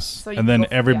pass. So you And then go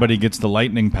for- everybody gets the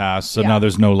lightning pass. So Yeah. now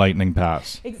there's no lightning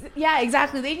pass. Yeah,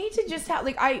 exactly. They need to just have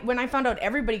when I found out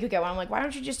everybody could get one, I'm like, why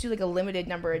don't you just do like a limited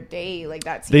number a day? Like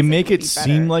that. They seems make like it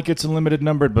seem like it's a limited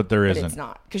number, but there but isn't. it's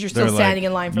not, because you're They're still like- standing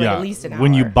in line for like at least an hour.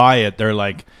 When you buy it, they're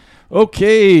like,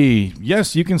 okay,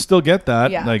 yes, you can still get that.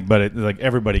 Yeah. But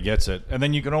everybody gets it. And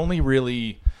then you can only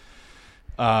really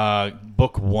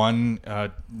book one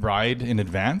ride in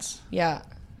advance. Yeah.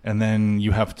 And then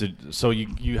you have to, so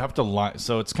you have to lie.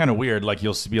 So it's kind of weird. Like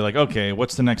you'll be like, okay,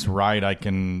 what's the next ride I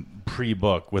can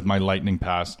pre-book with my lightning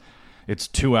pass? It's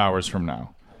 2 hours from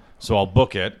now. So I'll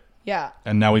book it. Yeah.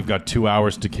 And now we've got 2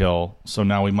 hours to kill. So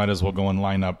now we might as well go and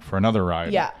line up for another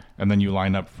ride. Yeah. And then you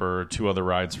line up for 2 other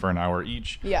rides for an hour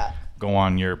each. Yeah. Go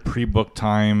on your pre-book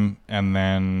time, and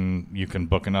then you can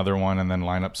book another one and then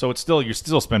line up. So it's still, you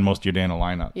still spend most of your day in a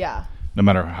lineup. Yeah. No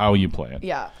matter how you play it.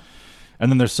 Yeah.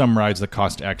 And then there's some rides that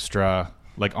cost extra,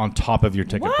 like on top of your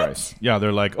ticket What? price. Yeah,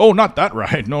 they're like, oh, not that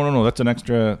ride. No, that's an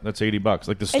extra. That's $80.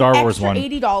 Like the Star Wars one.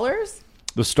 $80?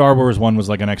 The Star Wars one was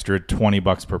like an extra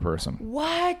 $20 per person.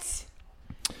 What?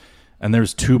 And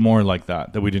there's 2 more like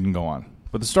that we didn't go on.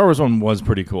 But the Star Wars one was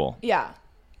pretty cool. Yeah.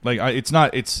 Like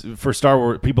it's for Star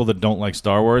Wars people that don't like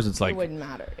Star Wars. It's like It wouldn't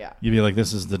matter. Yeah. you'd be like,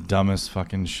 this is the dumbest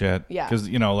fucking shit. Yeah. Because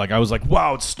like I was like,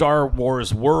 wow, it's Star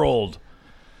Wars World.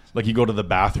 Like you go to the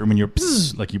bathroom and you're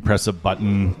like you press a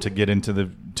button to get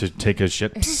into to take a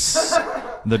shit.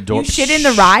 The door. You shit in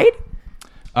the ride?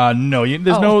 No,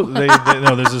 there's no.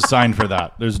 No, there's a sign for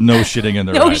that. There's no shitting in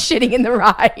the No ride. shitting in the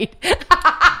ride.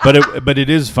 But it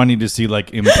is funny to see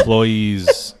like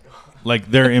employees,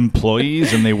 like they're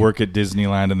employees and they work at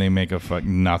Disneyland and they make a fuck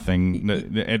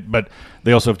nothing. But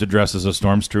they also have to dress as a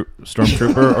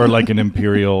stormtrooper or like an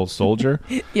Imperial soldier.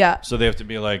 Yeah. So they have to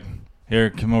be like, here,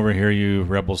 come over here, you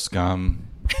rebel scum.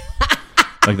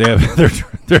 Like they're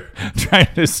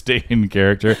trying to stay in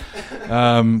character.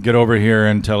 Get over here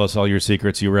and tell us all your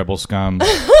secrets, you rebel scum.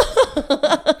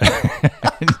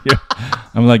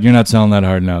 I'm like, you're not selling that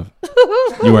hard enough.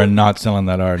 You are not selling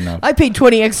that hard enough. I paid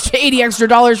 $80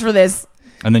 extra for this.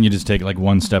 And then you just take like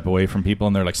one step away from people,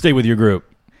 and they're like, stay with your group.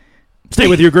 Stay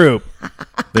with your group.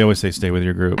 They always say, stay with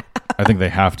your group. I think they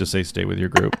have to say, stay with your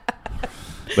group.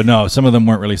 But no, some of them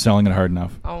weren't really selling it hard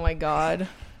enough. Oh my God.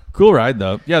 Cool ride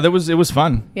though. Yeah, it was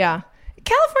fun. Yeah.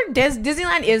 California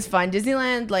Disneyland is fun.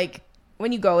 Disneyland, like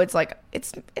when you go, it's like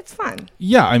it's fun.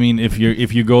 Yeah, I mean, if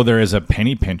you go there as a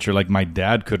penny pincher, like my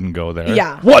dad couldn't go there.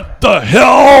 Yeah. What the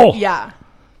hell? Yeah.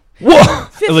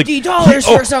 What?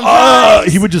 $50 for some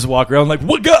He would just walk around like,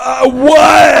 what?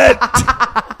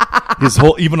 What? His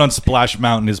whole, even on Splash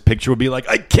Mountain, his picture would be like,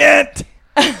 I can't.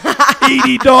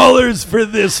 $80 for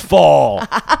this fall.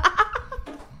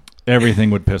 Everything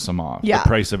would piss him off. Yeah. The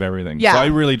price of everything. Yeah. So I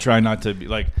really try not to be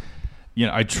like,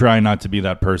 I try not to be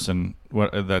that person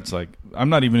that's like, I'm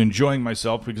not even enjoying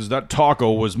myself because that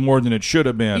taco was more than it should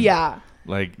have been. Yeah.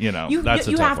 Like, You that's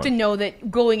a tough have to one. know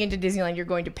that going into Disneyland, you're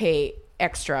going to pay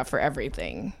extra for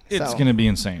everything. It's So going to be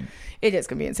insane. it is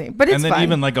going to be insane, but it's And then fun.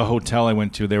 even like a hotel I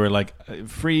went to, they were like,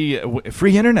 free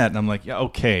internet. And I'm like, yeah,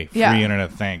 okay, free Yeah.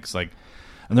 internet, thanks. Like,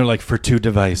 and they're like, for 2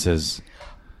 devices.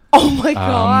 oh my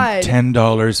God.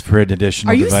 $10 for an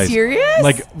additional Are you device. serious?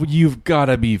 Like, you've got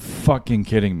to be fucking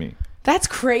kidding me. That's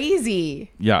crazy.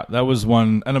 Yeah, that was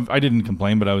one. And I didn't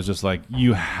complain, but I was just like,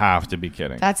 you have to be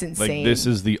kidding. That's insane. Like, this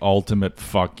is the ultimate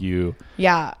fuck you.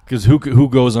 Yeah. Because who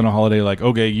goes on a holiday like,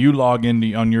 okay, you log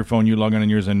in on your phone, you log in on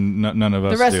yours, and none of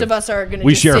us The rest do. of us are going to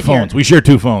We share phones. We share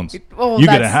 2 phones. Oh, You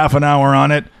get a that's- half an hour on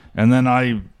it, and then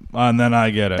I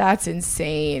get it. That's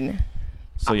insane.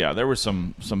 So yeah, there were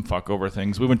some fuck over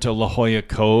things. We went to La Jolla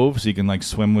Cove, so you can like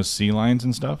swim with sea lions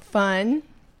and stuff. Fun.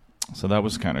 So that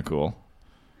was kind of cool.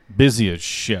 Busy as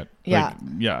shit. Yeah. Like,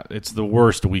 yeah, it's the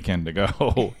worst weekend to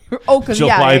go. Oh, because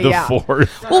July the yeah.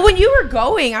 4th. Well, when you were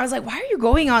going, I was like, why are you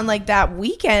going on like that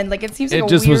weekend? Like it seems like It a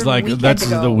just weird was like, weekend that's to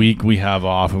go. the week we have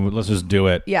off, and let's just do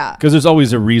it. Yeah. Because there's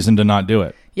always a reason to not do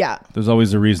it. Yeah. There's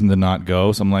always a reason to not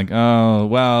go. So I'm like, oh,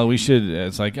 well, we should.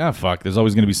 It's like, fuck. There's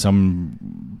always going to be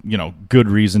some, good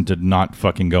reason to not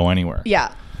fucking go anywhere.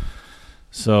 Yeah.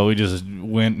 So we just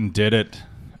went and did it.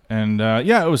 And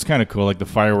it was kind of cool. Like the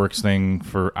fireworks thing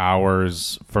for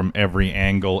hours from every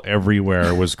angle,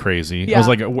 everywhere was crazy. Yeah. I was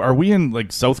like, are we in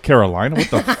like South Carolina? What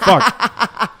the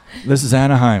fuck? This is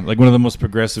Anaheim, like one of the most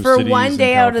progressive For cities one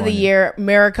day in out of the California. year,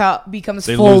 America becomes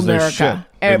They full lose their America.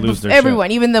 shit. They lose their Everyone,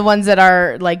 shit. even the ones that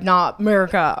are like not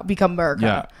America, become America.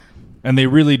 Yeah. And they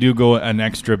really do go an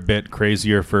extra bit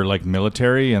crazier for like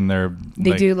military, and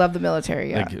They do love the military.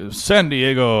 Yeah. Like San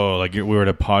Diego, like we were at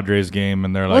a Padres game,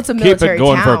 and they're Well, like, it's a keep military it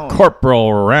going town. for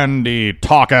Corporal Randy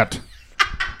Tockett.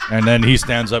 And then he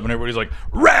stands up, and everybody's like,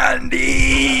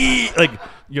 Randy! Like,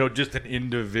 just an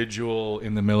individual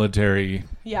in the military,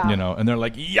 Yeah. and they're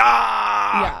like,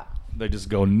 yeah! Yeah. They just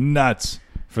go nuts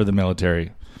for the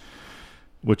military,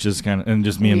 which is kind of, and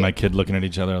just me and my kid looking at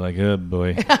each other like, oh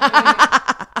boy.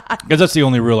 Because that's the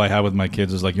only rule I have with my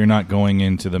kids is like, you're not going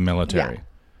into the military.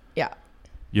 Yeah.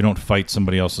 You don't fight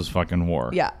somebody else's fucking war.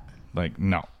 Yeah. Like,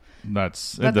 no. It Let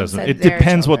them doesn't. send It their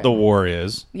depends what the children. war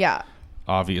is, Yeah.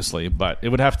 obviously, but it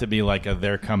would have to be like a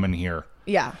they're coming here.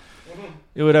 Yeah.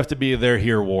 It would have to be a they're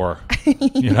here war.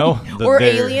 The Or they're-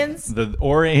 aliens.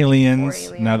 Or aliens. Or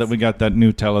aliens. Now that we got that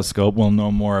new telescope, we'll know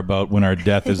more about when our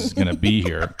death is going to be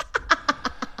here.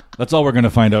 That's all we're going to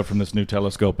find out from this new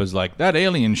telescope is like, that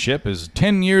alien ship is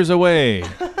 10 years away.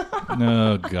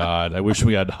 Oh, God. I wish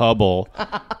we had Hubble,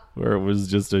 where it was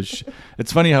just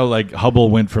it's funny how, like, Hubble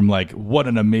went from, like, what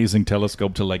an amazing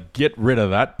telescope to, like, get rid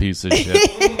of that piece of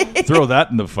shit. Throw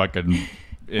that in the fucking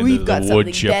We've got wood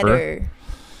something chipper. better.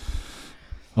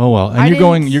 Oh, well. And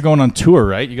you're going on tour,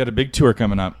 right? You got a big tour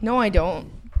coming up. No, I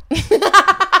don't.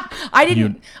 I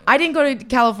didn't go to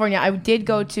California. I did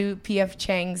go to PF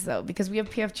Chang's though, because we have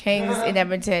PF Chang's in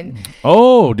Edmonton.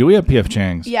 Oh, do we have PF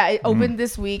Chang's? Yeah, it opened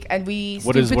this week, and we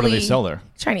What do they sell there?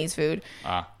 Chinese food.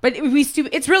 Ah. But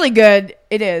it's really good.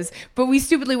 It is. But we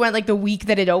stupidly went like the week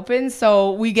that it opened.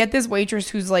 So we get this waitress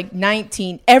who's like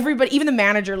 19. Everybody, even the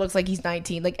manager looks like he's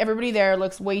 19. Like everybody there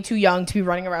looks way too young to be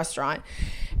running a restaurant.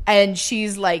 And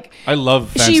she's like, I love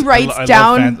fancy, she writes I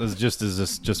down. love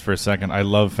just for a second, I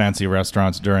love fancy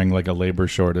restaurants during like a labor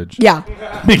shortage. Yeah.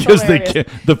 Because hilarious.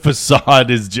 the facade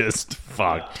is just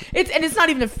fucked. It's not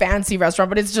even a fancy restaurant,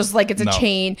 but it's just like it's a No.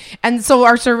 chain. And so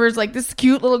our server's like this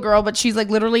cute little girl, but she's like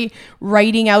literally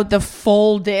writing out the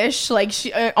full dish like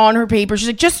she on her paper. She's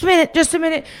like, just a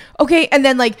minute, okay. And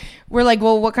then like we're like,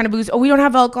 well, what kind of booze? Oh, we don't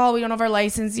have alcohol. We don't have our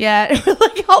license yet.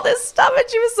 Like all this stuff, and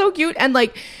she was so cute and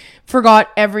like forgot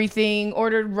everything,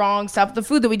 ordered wrong stuff. The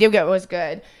food that we did get was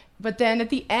good. But then at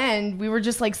the end, we were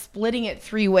just like splitting it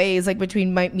 3 ways, like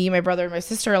between me, my brother, and my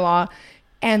sister-in-law.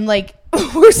 And like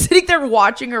we're sitting there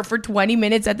watching her for 20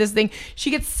 minutes at this thing.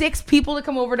 She gets 6 people to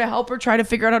come over to help her try to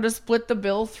figure out how to split the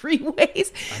bill 3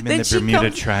 ways. I'm in the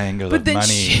Bermuda Triangle but of then money.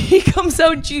 she comes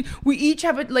out. And we each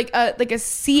have like a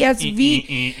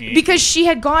CSV because she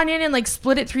had gone in and like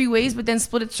split it 3 ways, but then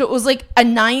split it so it was like a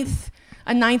ninth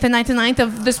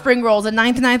of the spring rolls, a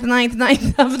ninth of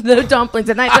the dumplings,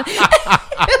 a ninth.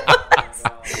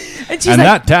 And she's And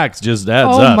like, that tax just adds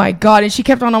oh up. my God. And she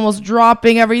kept on almost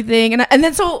dropping everything. And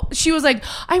then so she was like,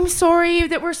 I'm sorry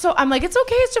that we're so, I'm like, it's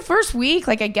okay. It's your first week.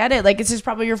 Like, I get it. Like, it's just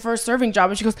probably your first serving job.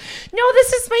 And she goes, no,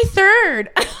 this is my third.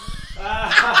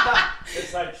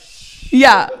 It's like,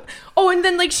 Yeah. Oh, and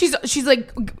then like, she's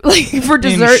like for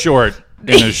dessert.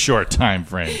 In a short time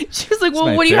frame. She was like, my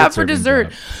well, what do you third have for serving dessert?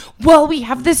 job. Well, we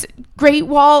have this great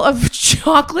wall of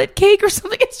chocolate cake or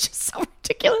something. It's just so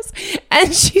ridiculous.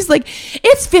 And she's like,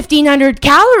 it's 1,500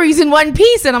 calories in one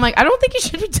piece. And I'm like, I don't think you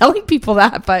should be telling people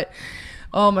that. But,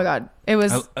 oh my God. It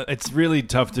was. It's really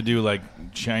tough to do like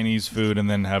Chinese food and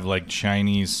then have like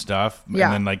Chinese stuff. Yeah.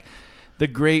 And then like the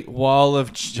Great Wall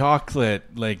of Chocolate.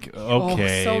 Like,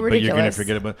 okay. so but you're going to ridiculous.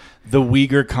 forget about the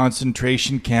Uyghur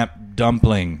concentration camp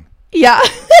dumpling. Yeah.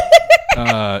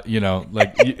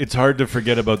 Like it's hard to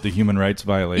forget about the human rights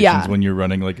violations Yeah. when you're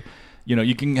running like,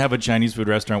 you can have a Chinese food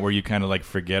restaurant where you kind of like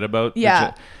forget about.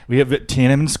 Yeah. We have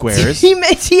Tiananmen Squares.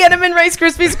 Tiananmen Rice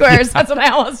Krispie Squares. That's what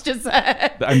I almost just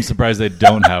said. I'm surprised they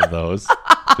don't have those.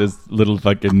 Just little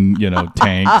fucking,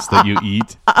 tanks that you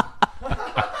eat.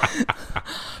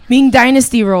 Ming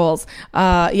Dynasty rolls.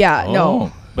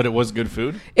 No. But it was good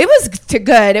food. It was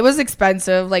good. It was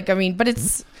expensive. Like, I mean, but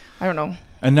it's, I don't know.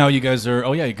 And now you guys are,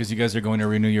 because you guys are going to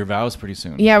renew your vows pretty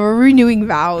soon. Yeah, we're renewing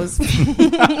vows.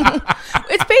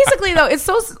 It's basically though, it's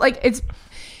so like it's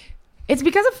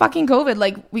because of fucking COVID.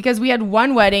 Like because we had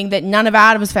one wedding that none of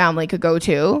Adam's family could go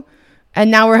to,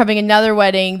 and now we're having another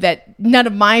wedding that none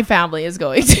of my family is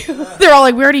going to. They're all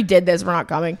like, we already did this. We're not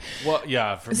coming. Well,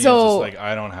 yeah. For me, So- it's just like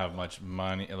I don't have much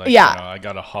money. Like, Yeah. I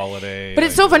got a holiday. But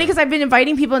it's so funny because I've been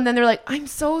inviting people, and then they're like, I'm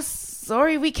so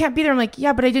sorry, we can't be there. I'm like,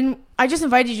 yeah, but I just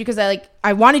invited you because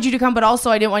I wanted you to come, but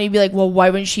also I didn't want you to be like, well, why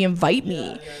wouldn't she invite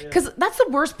me? Because that's the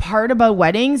worst part about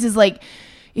weddings is like,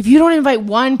 if you don't invite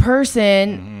one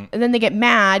person and then they get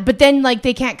mad, but then like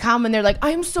they can't come and they're like,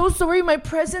 I'm so sorry, my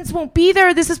presence won't be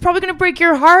there. This is probably going to break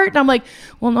your heart. And I'm like,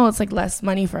 well, no, it's like less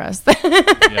money for us.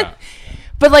 Yeah.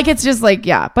 But like, it's just like,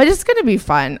 yeah, but it's going to be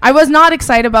fun. I was not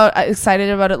excited about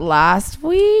it last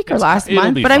week or last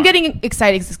month, but I'm getting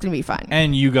excited because it's going to be fun.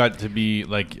 And you got to be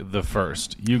like the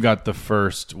first. You got the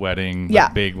first wedding,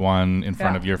 the big one in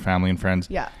front of your family and friends.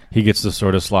 Yeah. He gets the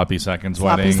sort of sloppy seconds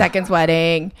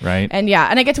wedding. Right. And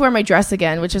and I get to wear my dress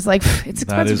again, which is like, it's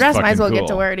expensive dress. Might as well get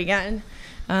to wear it again.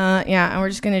 And we're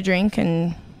just going to drink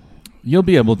and... You'll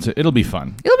be able to. It'll be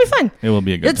fun. It will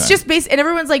be a good time. It's just and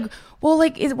everyone's like, well,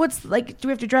 like, what's like, do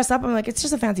we have to dress up? I'm like, it's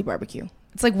just a fancy barbecue.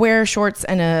 It's like wear shorts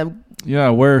and a... Yeah,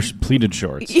 wear pleated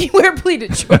shorts. Wear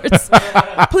pleated shorts.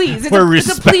 Please.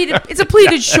 It's a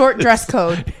pleated short dress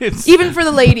code. Even for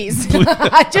the ladies.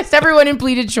 Just everyone in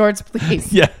pleated shorts,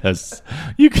 please. Yes.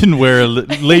 You can wear...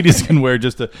 ladies can wear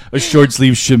just a short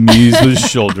sleeve chemise with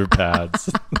shoulder pads.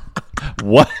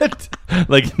 What?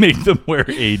 Like, make them wear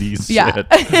 80s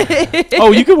shit.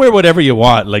 Oh, you can wear whatever you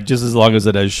want, like, just as long as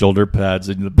it has shoulder pads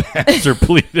and the pants are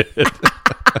pleated.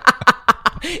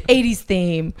 80s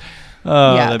theme.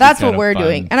 That's what we're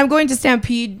doing. And I'm going to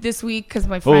Stampede this week because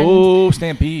my friend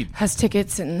Stampede has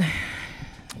tickets. And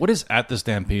what is at the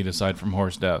Stampede aside from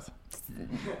horse death?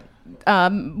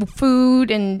 Food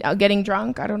and getting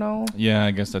drunk. I don't know. Yeah,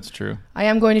 I guess that's true. I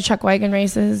am going to chuck wagon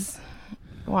races.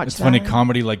 It's funny,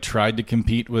 comedy like tried to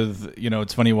compete with,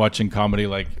 it's funny watching comedy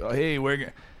like, oh, hey,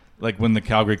 like when the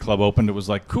Calgary club opened, it was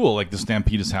like, cool, like the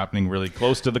Stampede is happening really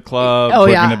close to the club.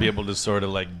 We're going to be able to sort of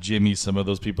like jimmy some of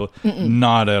those people.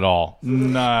 Not at all.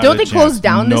 Don't they close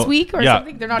down this week or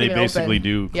something? They're not even open. They basically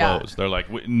do close. They're like,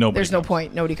 nobody There's no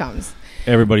point. Nobody comes.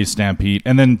 Everybody's Stampede.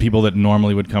 And then people that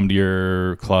normally would come to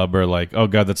your club are like, oh,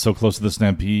 God, that's so close to the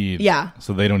Stampede. Yeah.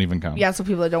 So they don't even come. Yeah, so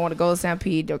people that don't want to go to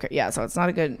Stampede. Okay. Yeah, so it's not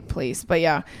a good place. But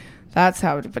yeah, that's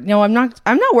how it... But no, I'm not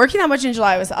working that much in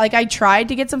July. I tried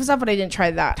to get some stuff, but I didn't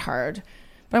try that hard.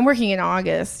 But I'm working in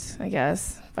August, I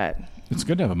guess. But it's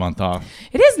good to have a month off.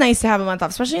 It is nice to have a month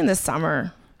off, especially in the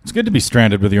summer. It's good to be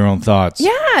stranded with your own thoughts. Yeah,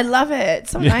 I love it.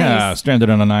 So nice. Yeah, stranded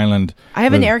on an island. I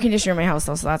have an air conditioner in my house,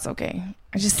 though, so that's okay.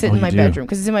 I just sit in my bedroom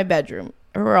because it's in my bedroom.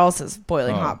 Everywhere else is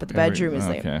boiling hot, but the bedroom is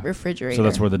like refrigerator. So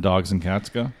that's where the dogs and cats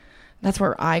go? That's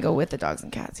where I go with the dogs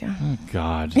and cats, yeah. Oh,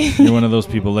 God. You're one of those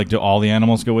people, like, do all the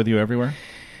animals go with you everywhere?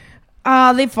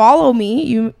 They follow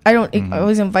me. I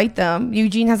always invite them.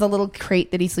 Eugene has a little crate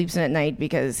that he sleeps in at night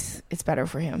because it's better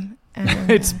for him.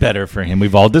 It's better for him.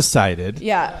 We've all decided.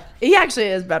 Yeah, he actually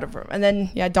is better for him. And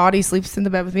then, Dottie sleeps in the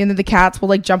bed with me. And then the cats will,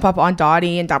 like, jump up on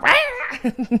Dottie and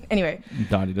anyway.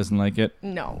 Dottie doesn't like it?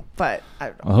 No, but I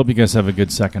don't know. I hope you guys have a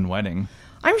good second wedding.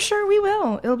 I'm sure we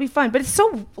will. It'll be fun. But it's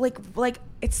so, like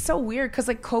it's so weird because,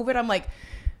 like, COVID, I'm like,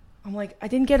 I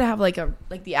didn't get to have like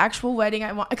the actual wedding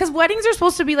I want, because weddings are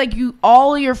supposed to be like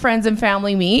all your friends and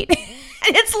family meet.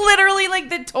 And it's literally like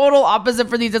the total opposite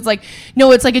for these. It's like,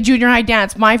 no, it's like a junior high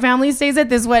dance. My family stays at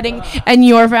this wedding and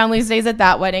your family stays at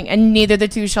that wedding, and neither the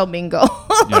two shall mingle.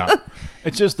 Yeah.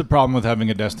 It's just the problem with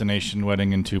having a destination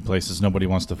wedding in two places nobody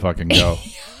wants to fucking go.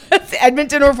 It's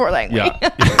Edmonton or Fort Langley.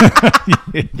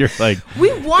 Yeah. You're like,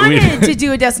 we wanted to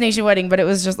do a destination wedding, but it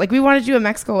was just like, we wanted to do a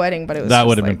Mexico wedding, but it was that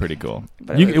would have been pretty cool.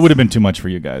 It would have been too much for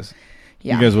you guys.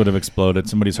 Yeah. You guys would have exploded.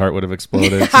 Somebody's heart would have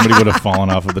exploded. Somebody would have fallen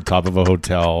off of the top of a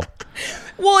hotel.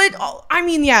 Well,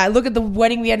 look at the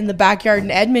wedding we had in the backyard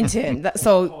in Edmonton.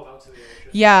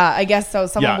 Yeah, I guess so.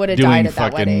 Someone would have died at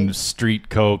that wedding. Doing fucking street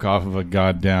coke off of a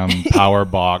goddamn power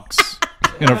box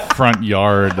in a front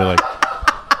yard. They're like,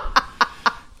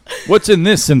 what's in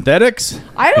this? Synthetics?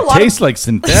 It tastes like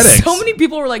synthetics. So many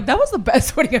people were like, that was the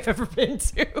best wedding I've ever been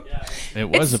to. Yeah.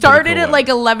 It started at like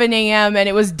 11 a.m. and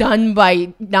it was done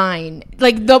by 9.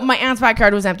 Like my aunt's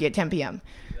backyard was empty at 10 p.m.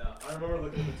 Yeah, I remember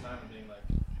looking at the time and being like,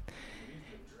 we've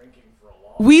been drinking for a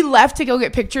long time. We left to go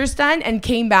get pictures done and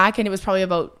came back, and it was probably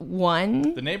about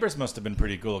 1. The neighbors must have been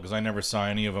pretty cool because I never saw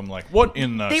any of them like, what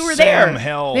in the They were there.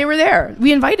 Hell? They were there.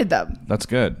 We invited them. That's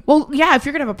good. Well, yeah, if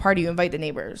you're going to have a party, you invite the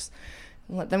neighbors.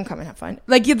 Let them come and have fun.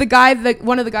 Like the guy,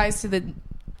 one of the guys to the,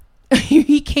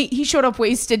 he showed up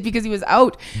wasted because he was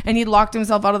out and he locked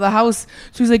himself out of the house.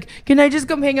 So he's like, "Can I just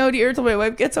come hang out here till my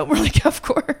wife gets home?" We're like, "Of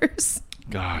course."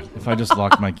 God, if I just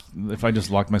locked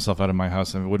myself out of my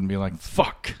house, I wouldn't be like,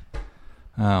 "Fuck."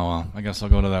 Oh well, I guess I'll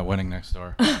go to that wedding next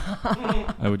door.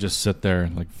 I would just sit there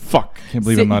like, "Fuck, can't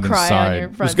believe I'm not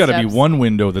inside." There's got to be one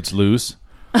window that's loose.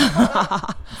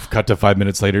 Cut to 5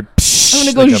 minutes later. I'm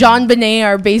gonna go like Jean Benet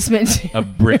our basement. a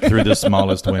brick through the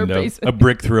smallest window. basement. A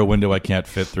brick through a window I can't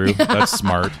fit through. That's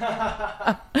smart.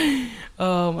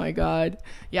 Oh my god.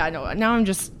 Yeah, no. Now I'm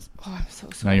just. Oh, I'm so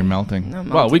sorry. Now you're melting. I'm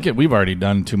Well, melting. we've already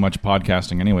done too much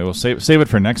podcasting anyway. We'll save it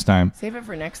for next time. Save it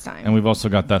for next time. And we've also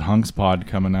got that Hunks pod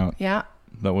coming out. Yeah.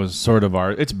 That was sort of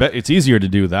our. It's easier to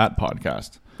do that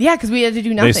podcast. Yeah, because we had to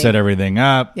do nothing. They set everything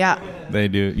up. Yeah. They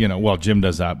do. Well, Jim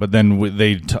does that, but then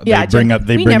they Yeah, bring Jim- up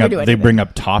they we bring never up do they anything. bring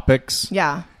up topics.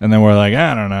 Yeah. And then we're like,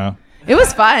 I don't know. It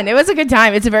was fun. It was a good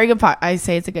time. It's a very good I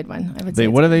say it's a good one. I would say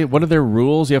What are their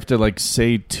rules? You have to like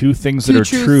say two things that Two are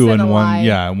truths true and and a one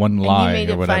lie. one and lie he made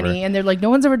or it whatever. funny, and they're like, no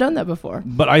one's ever done that before.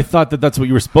 But I thought that's what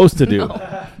you were supposed to do.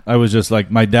 I was just like,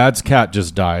 my dad's cat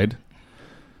just died.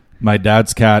 My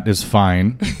dad's cat is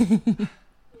fine.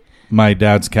 My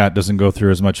dad's cat doesn't go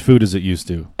through as much food as it used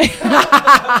to.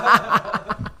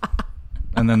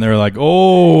 And then they're like,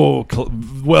 "Oh,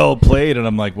 well played." And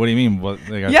I'm like, "What do you mean?" What?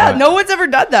 Like, Yeah, no one's ever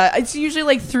done that. It's usually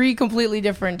like three completely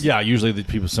different. Yeah, usually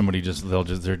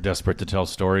they're desperate to tell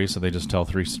stories, so they just tell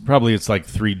three. Probably it's like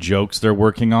three jokes they're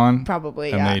working on.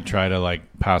 Probably, and yeah. they try to like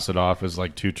pass it off as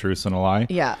like two truths and a lie.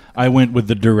 Yeah. I went with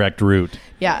the direct route.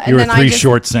 Yeah, and Here are then three I just,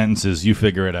 short sentences. You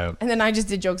figure it out. And then I just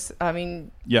did jokes. I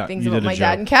mean, Yeah, things you about did a my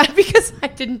dad joke. and cat because I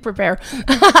didn't prepare.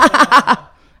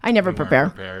 I never prepare.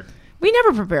 Prepared. We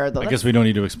never prepare though. I guess we don't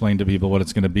need to explain to people what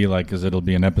it's going to be like because it'll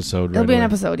be an episode. It'll right be an away.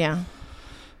 episode, yeah.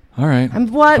 All right.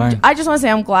 I just want to say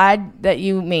I'm glad that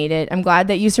you made it. I'm glad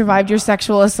that you survived your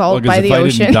sexual assault by if the I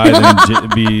ocean. didn't die,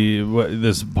 then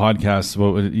this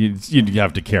podcast, you'd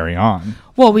have to carry on.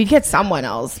 Well, we'd get someone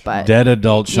else, but Dead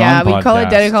Adult Sean yeah, podcast. we call it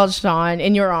Dead Adult Sean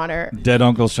in your honor. Dead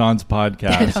Uncle Sean's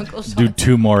podcast. Dead Uncle Sean. Do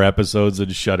 2 more episodes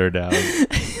and shut her down.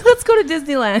 Let's go to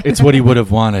Disneyland. It's what he would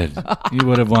have wanted. He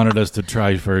would have wanted us to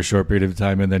try for a short period of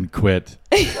time and then quit.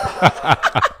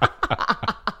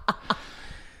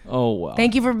 Oh, well.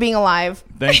 Thank you for being alive.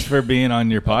 Thanks for being on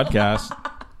your podcast.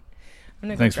 I'm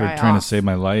gonna go Thanks for dry trying off. to save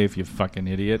my life, you fucking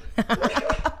idiot.